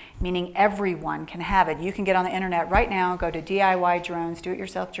technology, meaning everyone can have it. You can get on the internet right now, go to DIY drones,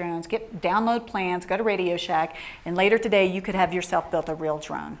 do-it-yourself drones, download plans, go to Radio Shack, and later today you could have yourself built a real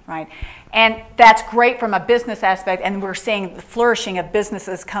drone, right? And that's great from a business aspect, and we're seeing the flourishing of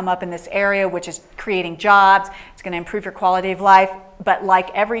businesses come up in this area, which is creating jobs. It's going to improve your quality of life. But like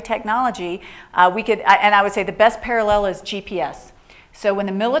every technology, and I would say the best parallel is GPS. So when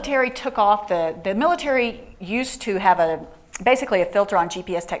the military took off, the military used to have basically a filter on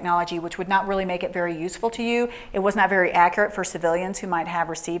GPS technology, which would not really make it very useful to you. It was not very accurate for civilians who might have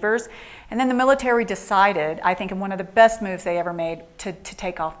receivers. And then the military decided, I think in one of the best moves they ever made, to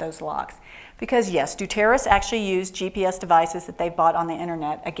take off those locks. Because yes, do terrorists actually use GPS devices that they bought on the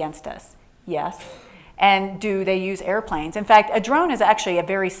internet against us? Yes. And do they use airplanes? In fact, a drone is actually a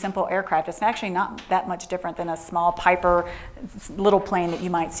very simple aircraft. It's actually not that much different than a small Piper little plane that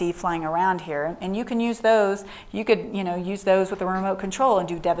you might see flying around here. And you can use those. You could, use those with a remote control and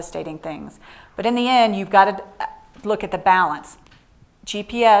do devastating things. But in the end, you've got to look at the balance.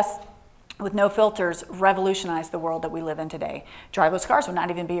 GPS with no filters revolutionized the world that we live in today. Driverless cars would not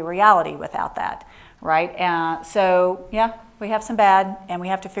even be a reality without that, right? So yeah, we have some bad, and we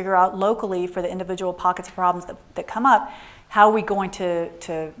have to figure out locally for the individual pockets of problems that come up, how are we going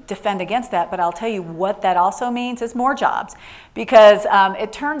to defend against that? But I'll tell you what that also means is more jobs, because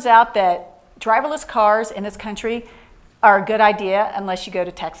it turns out that driverless cars in this country are a good idea unless you go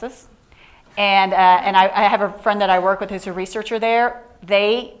to Texas. And I have a friend that I work with who's a researcher there.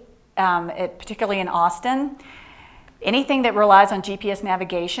 Particularly in Austin, anything that relies on GPS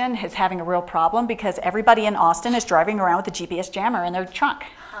navigation is having a real problem because everybody in Austin is driving around with a GPS jammer in their trunk.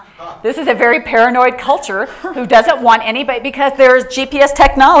 This is a very paranoid culture who doesn't want anybody, because there's GPS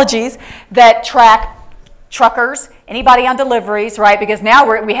technologies that track truckers, anybody on deliveries, right? Because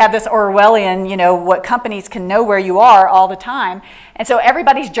now we have this Orwellian, what companies can know where you are all the time. And so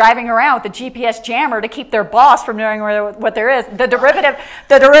everybody's driving around with a GPS jammer to keep their boss from knowing what there is. The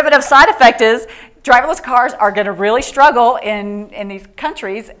derivative side effect is driverless cars are going to really struggle in these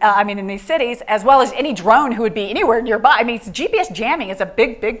countries, in these cities, as well as any drone who would be anywhere nearby. I mean, GPS jamming is a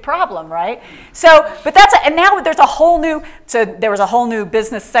big, big problem, right? So, but and now there's a whole new, so there was a whole new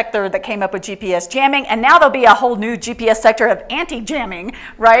business sector that came up with GPS jamming, and now there'll be a whole new GPS sector of anti-jamming,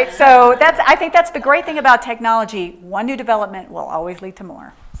 right? So I think that's the great thing about technology. One new development will always lead to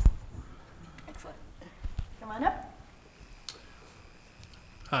more. Excellent. Come on up.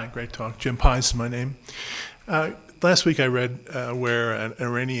 Hi, great talk. Jim Pies is my name. Last week I read where an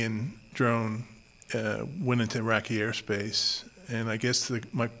Iranian drone went into Iraqi airspace, and I guess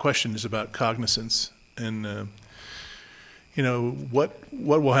my question is about cognizance and what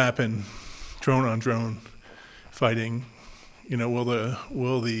will happen drone on drone fighting.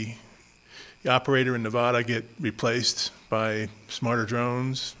 Will the operator in Nevada get replaced by smarter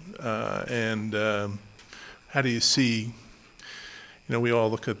drones? And how do you see? We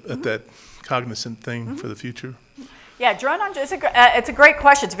all look at that cognizant thing for the future. Yeah, it's a great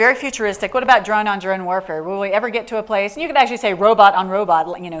question. It's very futuristic. What about drone-on-drone warfare? Will we ever get to a place, and you could actually say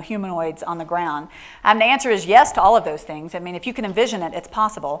robot-on-robot, humanoids on the ground? The answer is yes to all of those things. I mean, if you can envision it, it's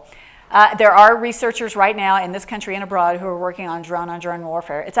possible. There are researchers right now in this country and abroad who are working on drone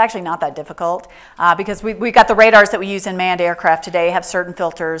warfare. It's actually not that difficult because we've got the radars that we use in manned aircraft today have certain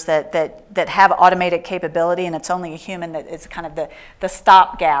filters that have automated capability, and it's only a human that is kind of the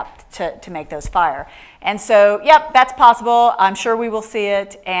stopgap to make those fire. And so, yep, that's possible. I'm sure we will see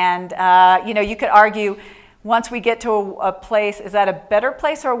it. And, you could argue, once we get to a place, is that a better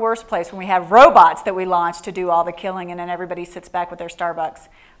place or a worse place when we have robots that we launch to do all the killing and then everybody sits back with their Starbucks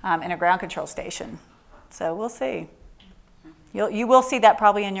in a ground control station? So we'll see. You will see that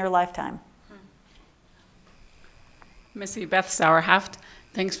probably in your lifetime. Missy, Beth Sauerhaft,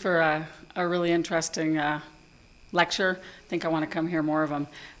 thanks for a really interesting lecture. I think I want to come hear more of them.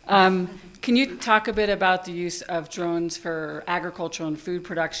 Can you talk a bit about the use of drones for agricultural and food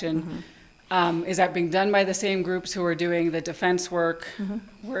production? Is that being done by the same groups who are doing the defense work?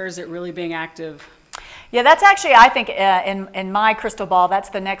 Where is it really being active? Yeah, that's actually, I think, in my crystal ball, that's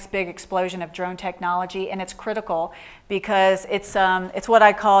the next big explosion of drone technology, and it's critical because it's what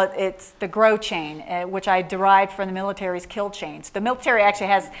I call it's the grow chain, which I derived from the military's kill chains. The military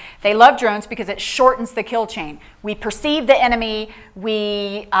actually they love drones because it shortens the kill chain. We perceive the enemy,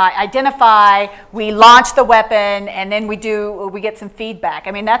 we identify, we launch the weapon, and then we get some feedback.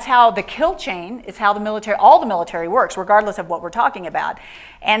 I mean, that's how the kill chain is how all the military works, regardless of what we're talking about.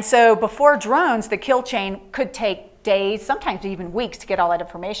 And so before drones, the kill chain could take days, sometimes even weeks to get all that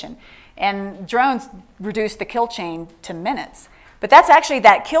information. And drones reduce the kill chain to minutes. But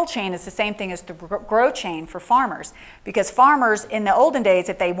that kill chain is the same thing as the grow chain for farmers. Because farmers in the olden days,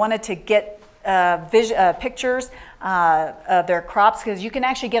 if they wanted to get pictures of their crops, because you can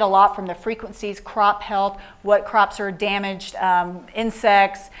actually get a lot from the frequencies, crop health, what crops are damaged,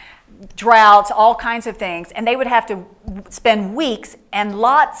 insects, droughts, all kinds of things, and they would have to spend weeks and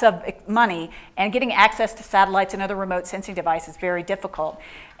lots of money, and getting access to satellites and other remote sensing devices is very difficult.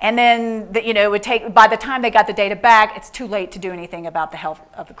 And then, it would take, by the time they got the data back, it's too late to do anything about the health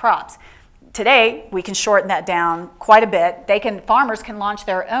of the crops. Today, we can shorten that down quite a bit. Farmers can launch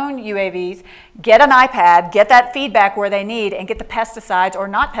their own UAVs, get an iPad, get that feedback where they need, and get the pesticides or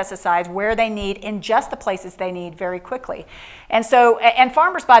not pesticides where they need in just the places they need very quickly. And so, and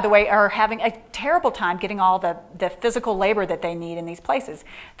farmers, by the way, are having a terrible time getting all the physical labor that they need in these places.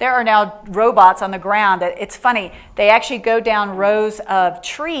 There are now robots on the ground that, it's funny, they actually go down rows of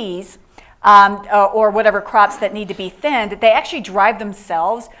trees or whatever crops that need to be thinned. They actually drive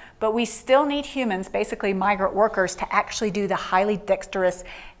themselves, but we still need humans, basically migrant workers, to actually do the highly dexterous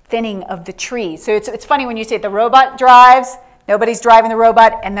thinning of the trees. So it's funny when you see it, the robot drives, nobody's driving the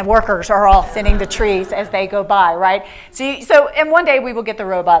robot, and the workers are all thinning the trees as they go by, right? And one day we will get the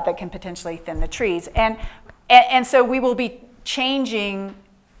robot that can potentially thin the trees. And so we will be changing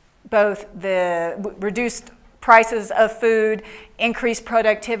both the reduced prices of food, increased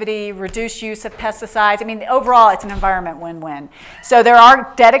productivity, reduced use of pesticides. I mean, overall, it's an environment win-win. So there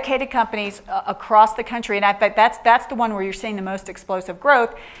are dedicated companies across the country, and I think that's the one where you're seeing the most explosive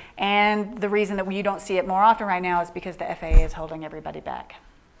growth. And the reason that you don't see it more often right now is because the FAA is holding everybody back.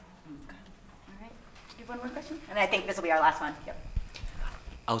 Okay. All right. Do you have one more question? And I think this will be our last one. Yep.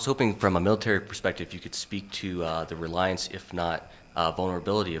 I was hoping from a military perspective you could speak to the reliance, if not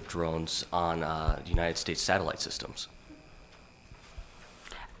vulnerability, of drones on the United States satellite systems.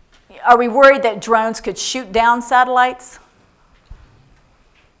 Are we worried that drones could shoot down satellites?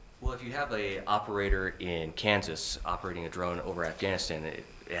 Well, if you have an operator in Kansas operating a drone over Afghanistan, it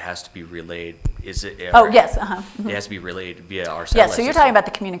has to be relayed. Is it? Oh, yes. It has to be relayed via our satellite Yes, so you're system. talking about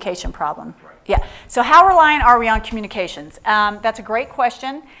the communication problem. Right. Yeah. So how reliant are we on communications? That's a great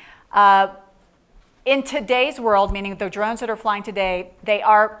question. In today's world, meaning the drones that are flying today, they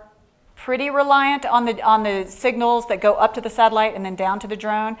are pretty reliant on the signals that go up to the satellite and then down to the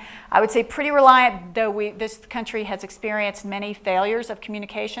drone. I would say pretty reliant, though this country has experienced many failures of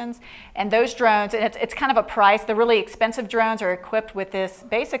communications. And those drones, and it's kind of a price, the really expensive drones are equipped with this.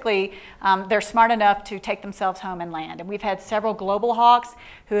 Basically, they're smart enough to take themselves home and land. And we've had several Global Hawks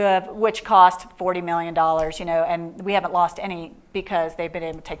which cost $40 million, and we haven't lost any because they've been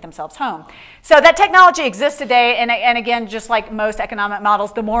able to take themselves home. So that technology exists today, and again, just like most economic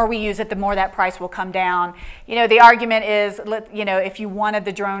models, the more we use it, the more that price will come down. The argument is, if you wanted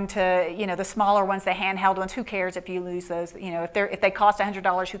the drone to, the smaller ones, the handheld ones, who cares if you lose those? If they cost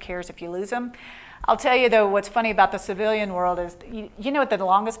 $100, who cares if you lose them? I'll tell you, though, what's funny about the civilian world is, you know what the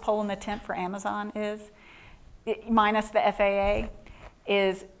longest pole in the tent for Amazon is? Minus the FAA.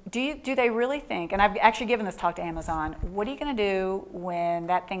 Is do they really think, and I've actually given this talk to Amazon, what are you going to do when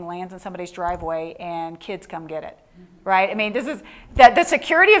that thing lands in somebody's driveway and kids come get it, right? I mean, this is the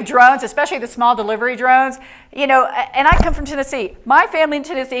security of drones, especially the small delivery drones, and I come from Tennessee. My family in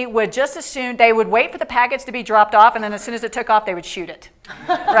Tennessee would just as soon, they would wait for the package to be dropped off, and then as soon as it took off, they would shoot it,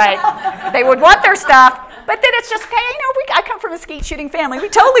 right? They would want their stuff, but then it's just, I come from a skeet shooting family. We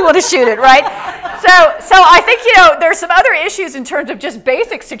totally want to shoot it, right? So I think, there's some other issues in terms of just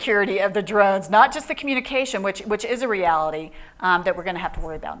basic security of the drones, not just the communication, which is a reality that we're going to have to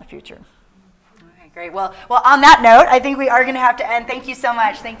worry about in the future. All right. Great. Well, on that note, I think we are going to have to end. Thank you so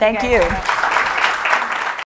much. Thank you. Thank you.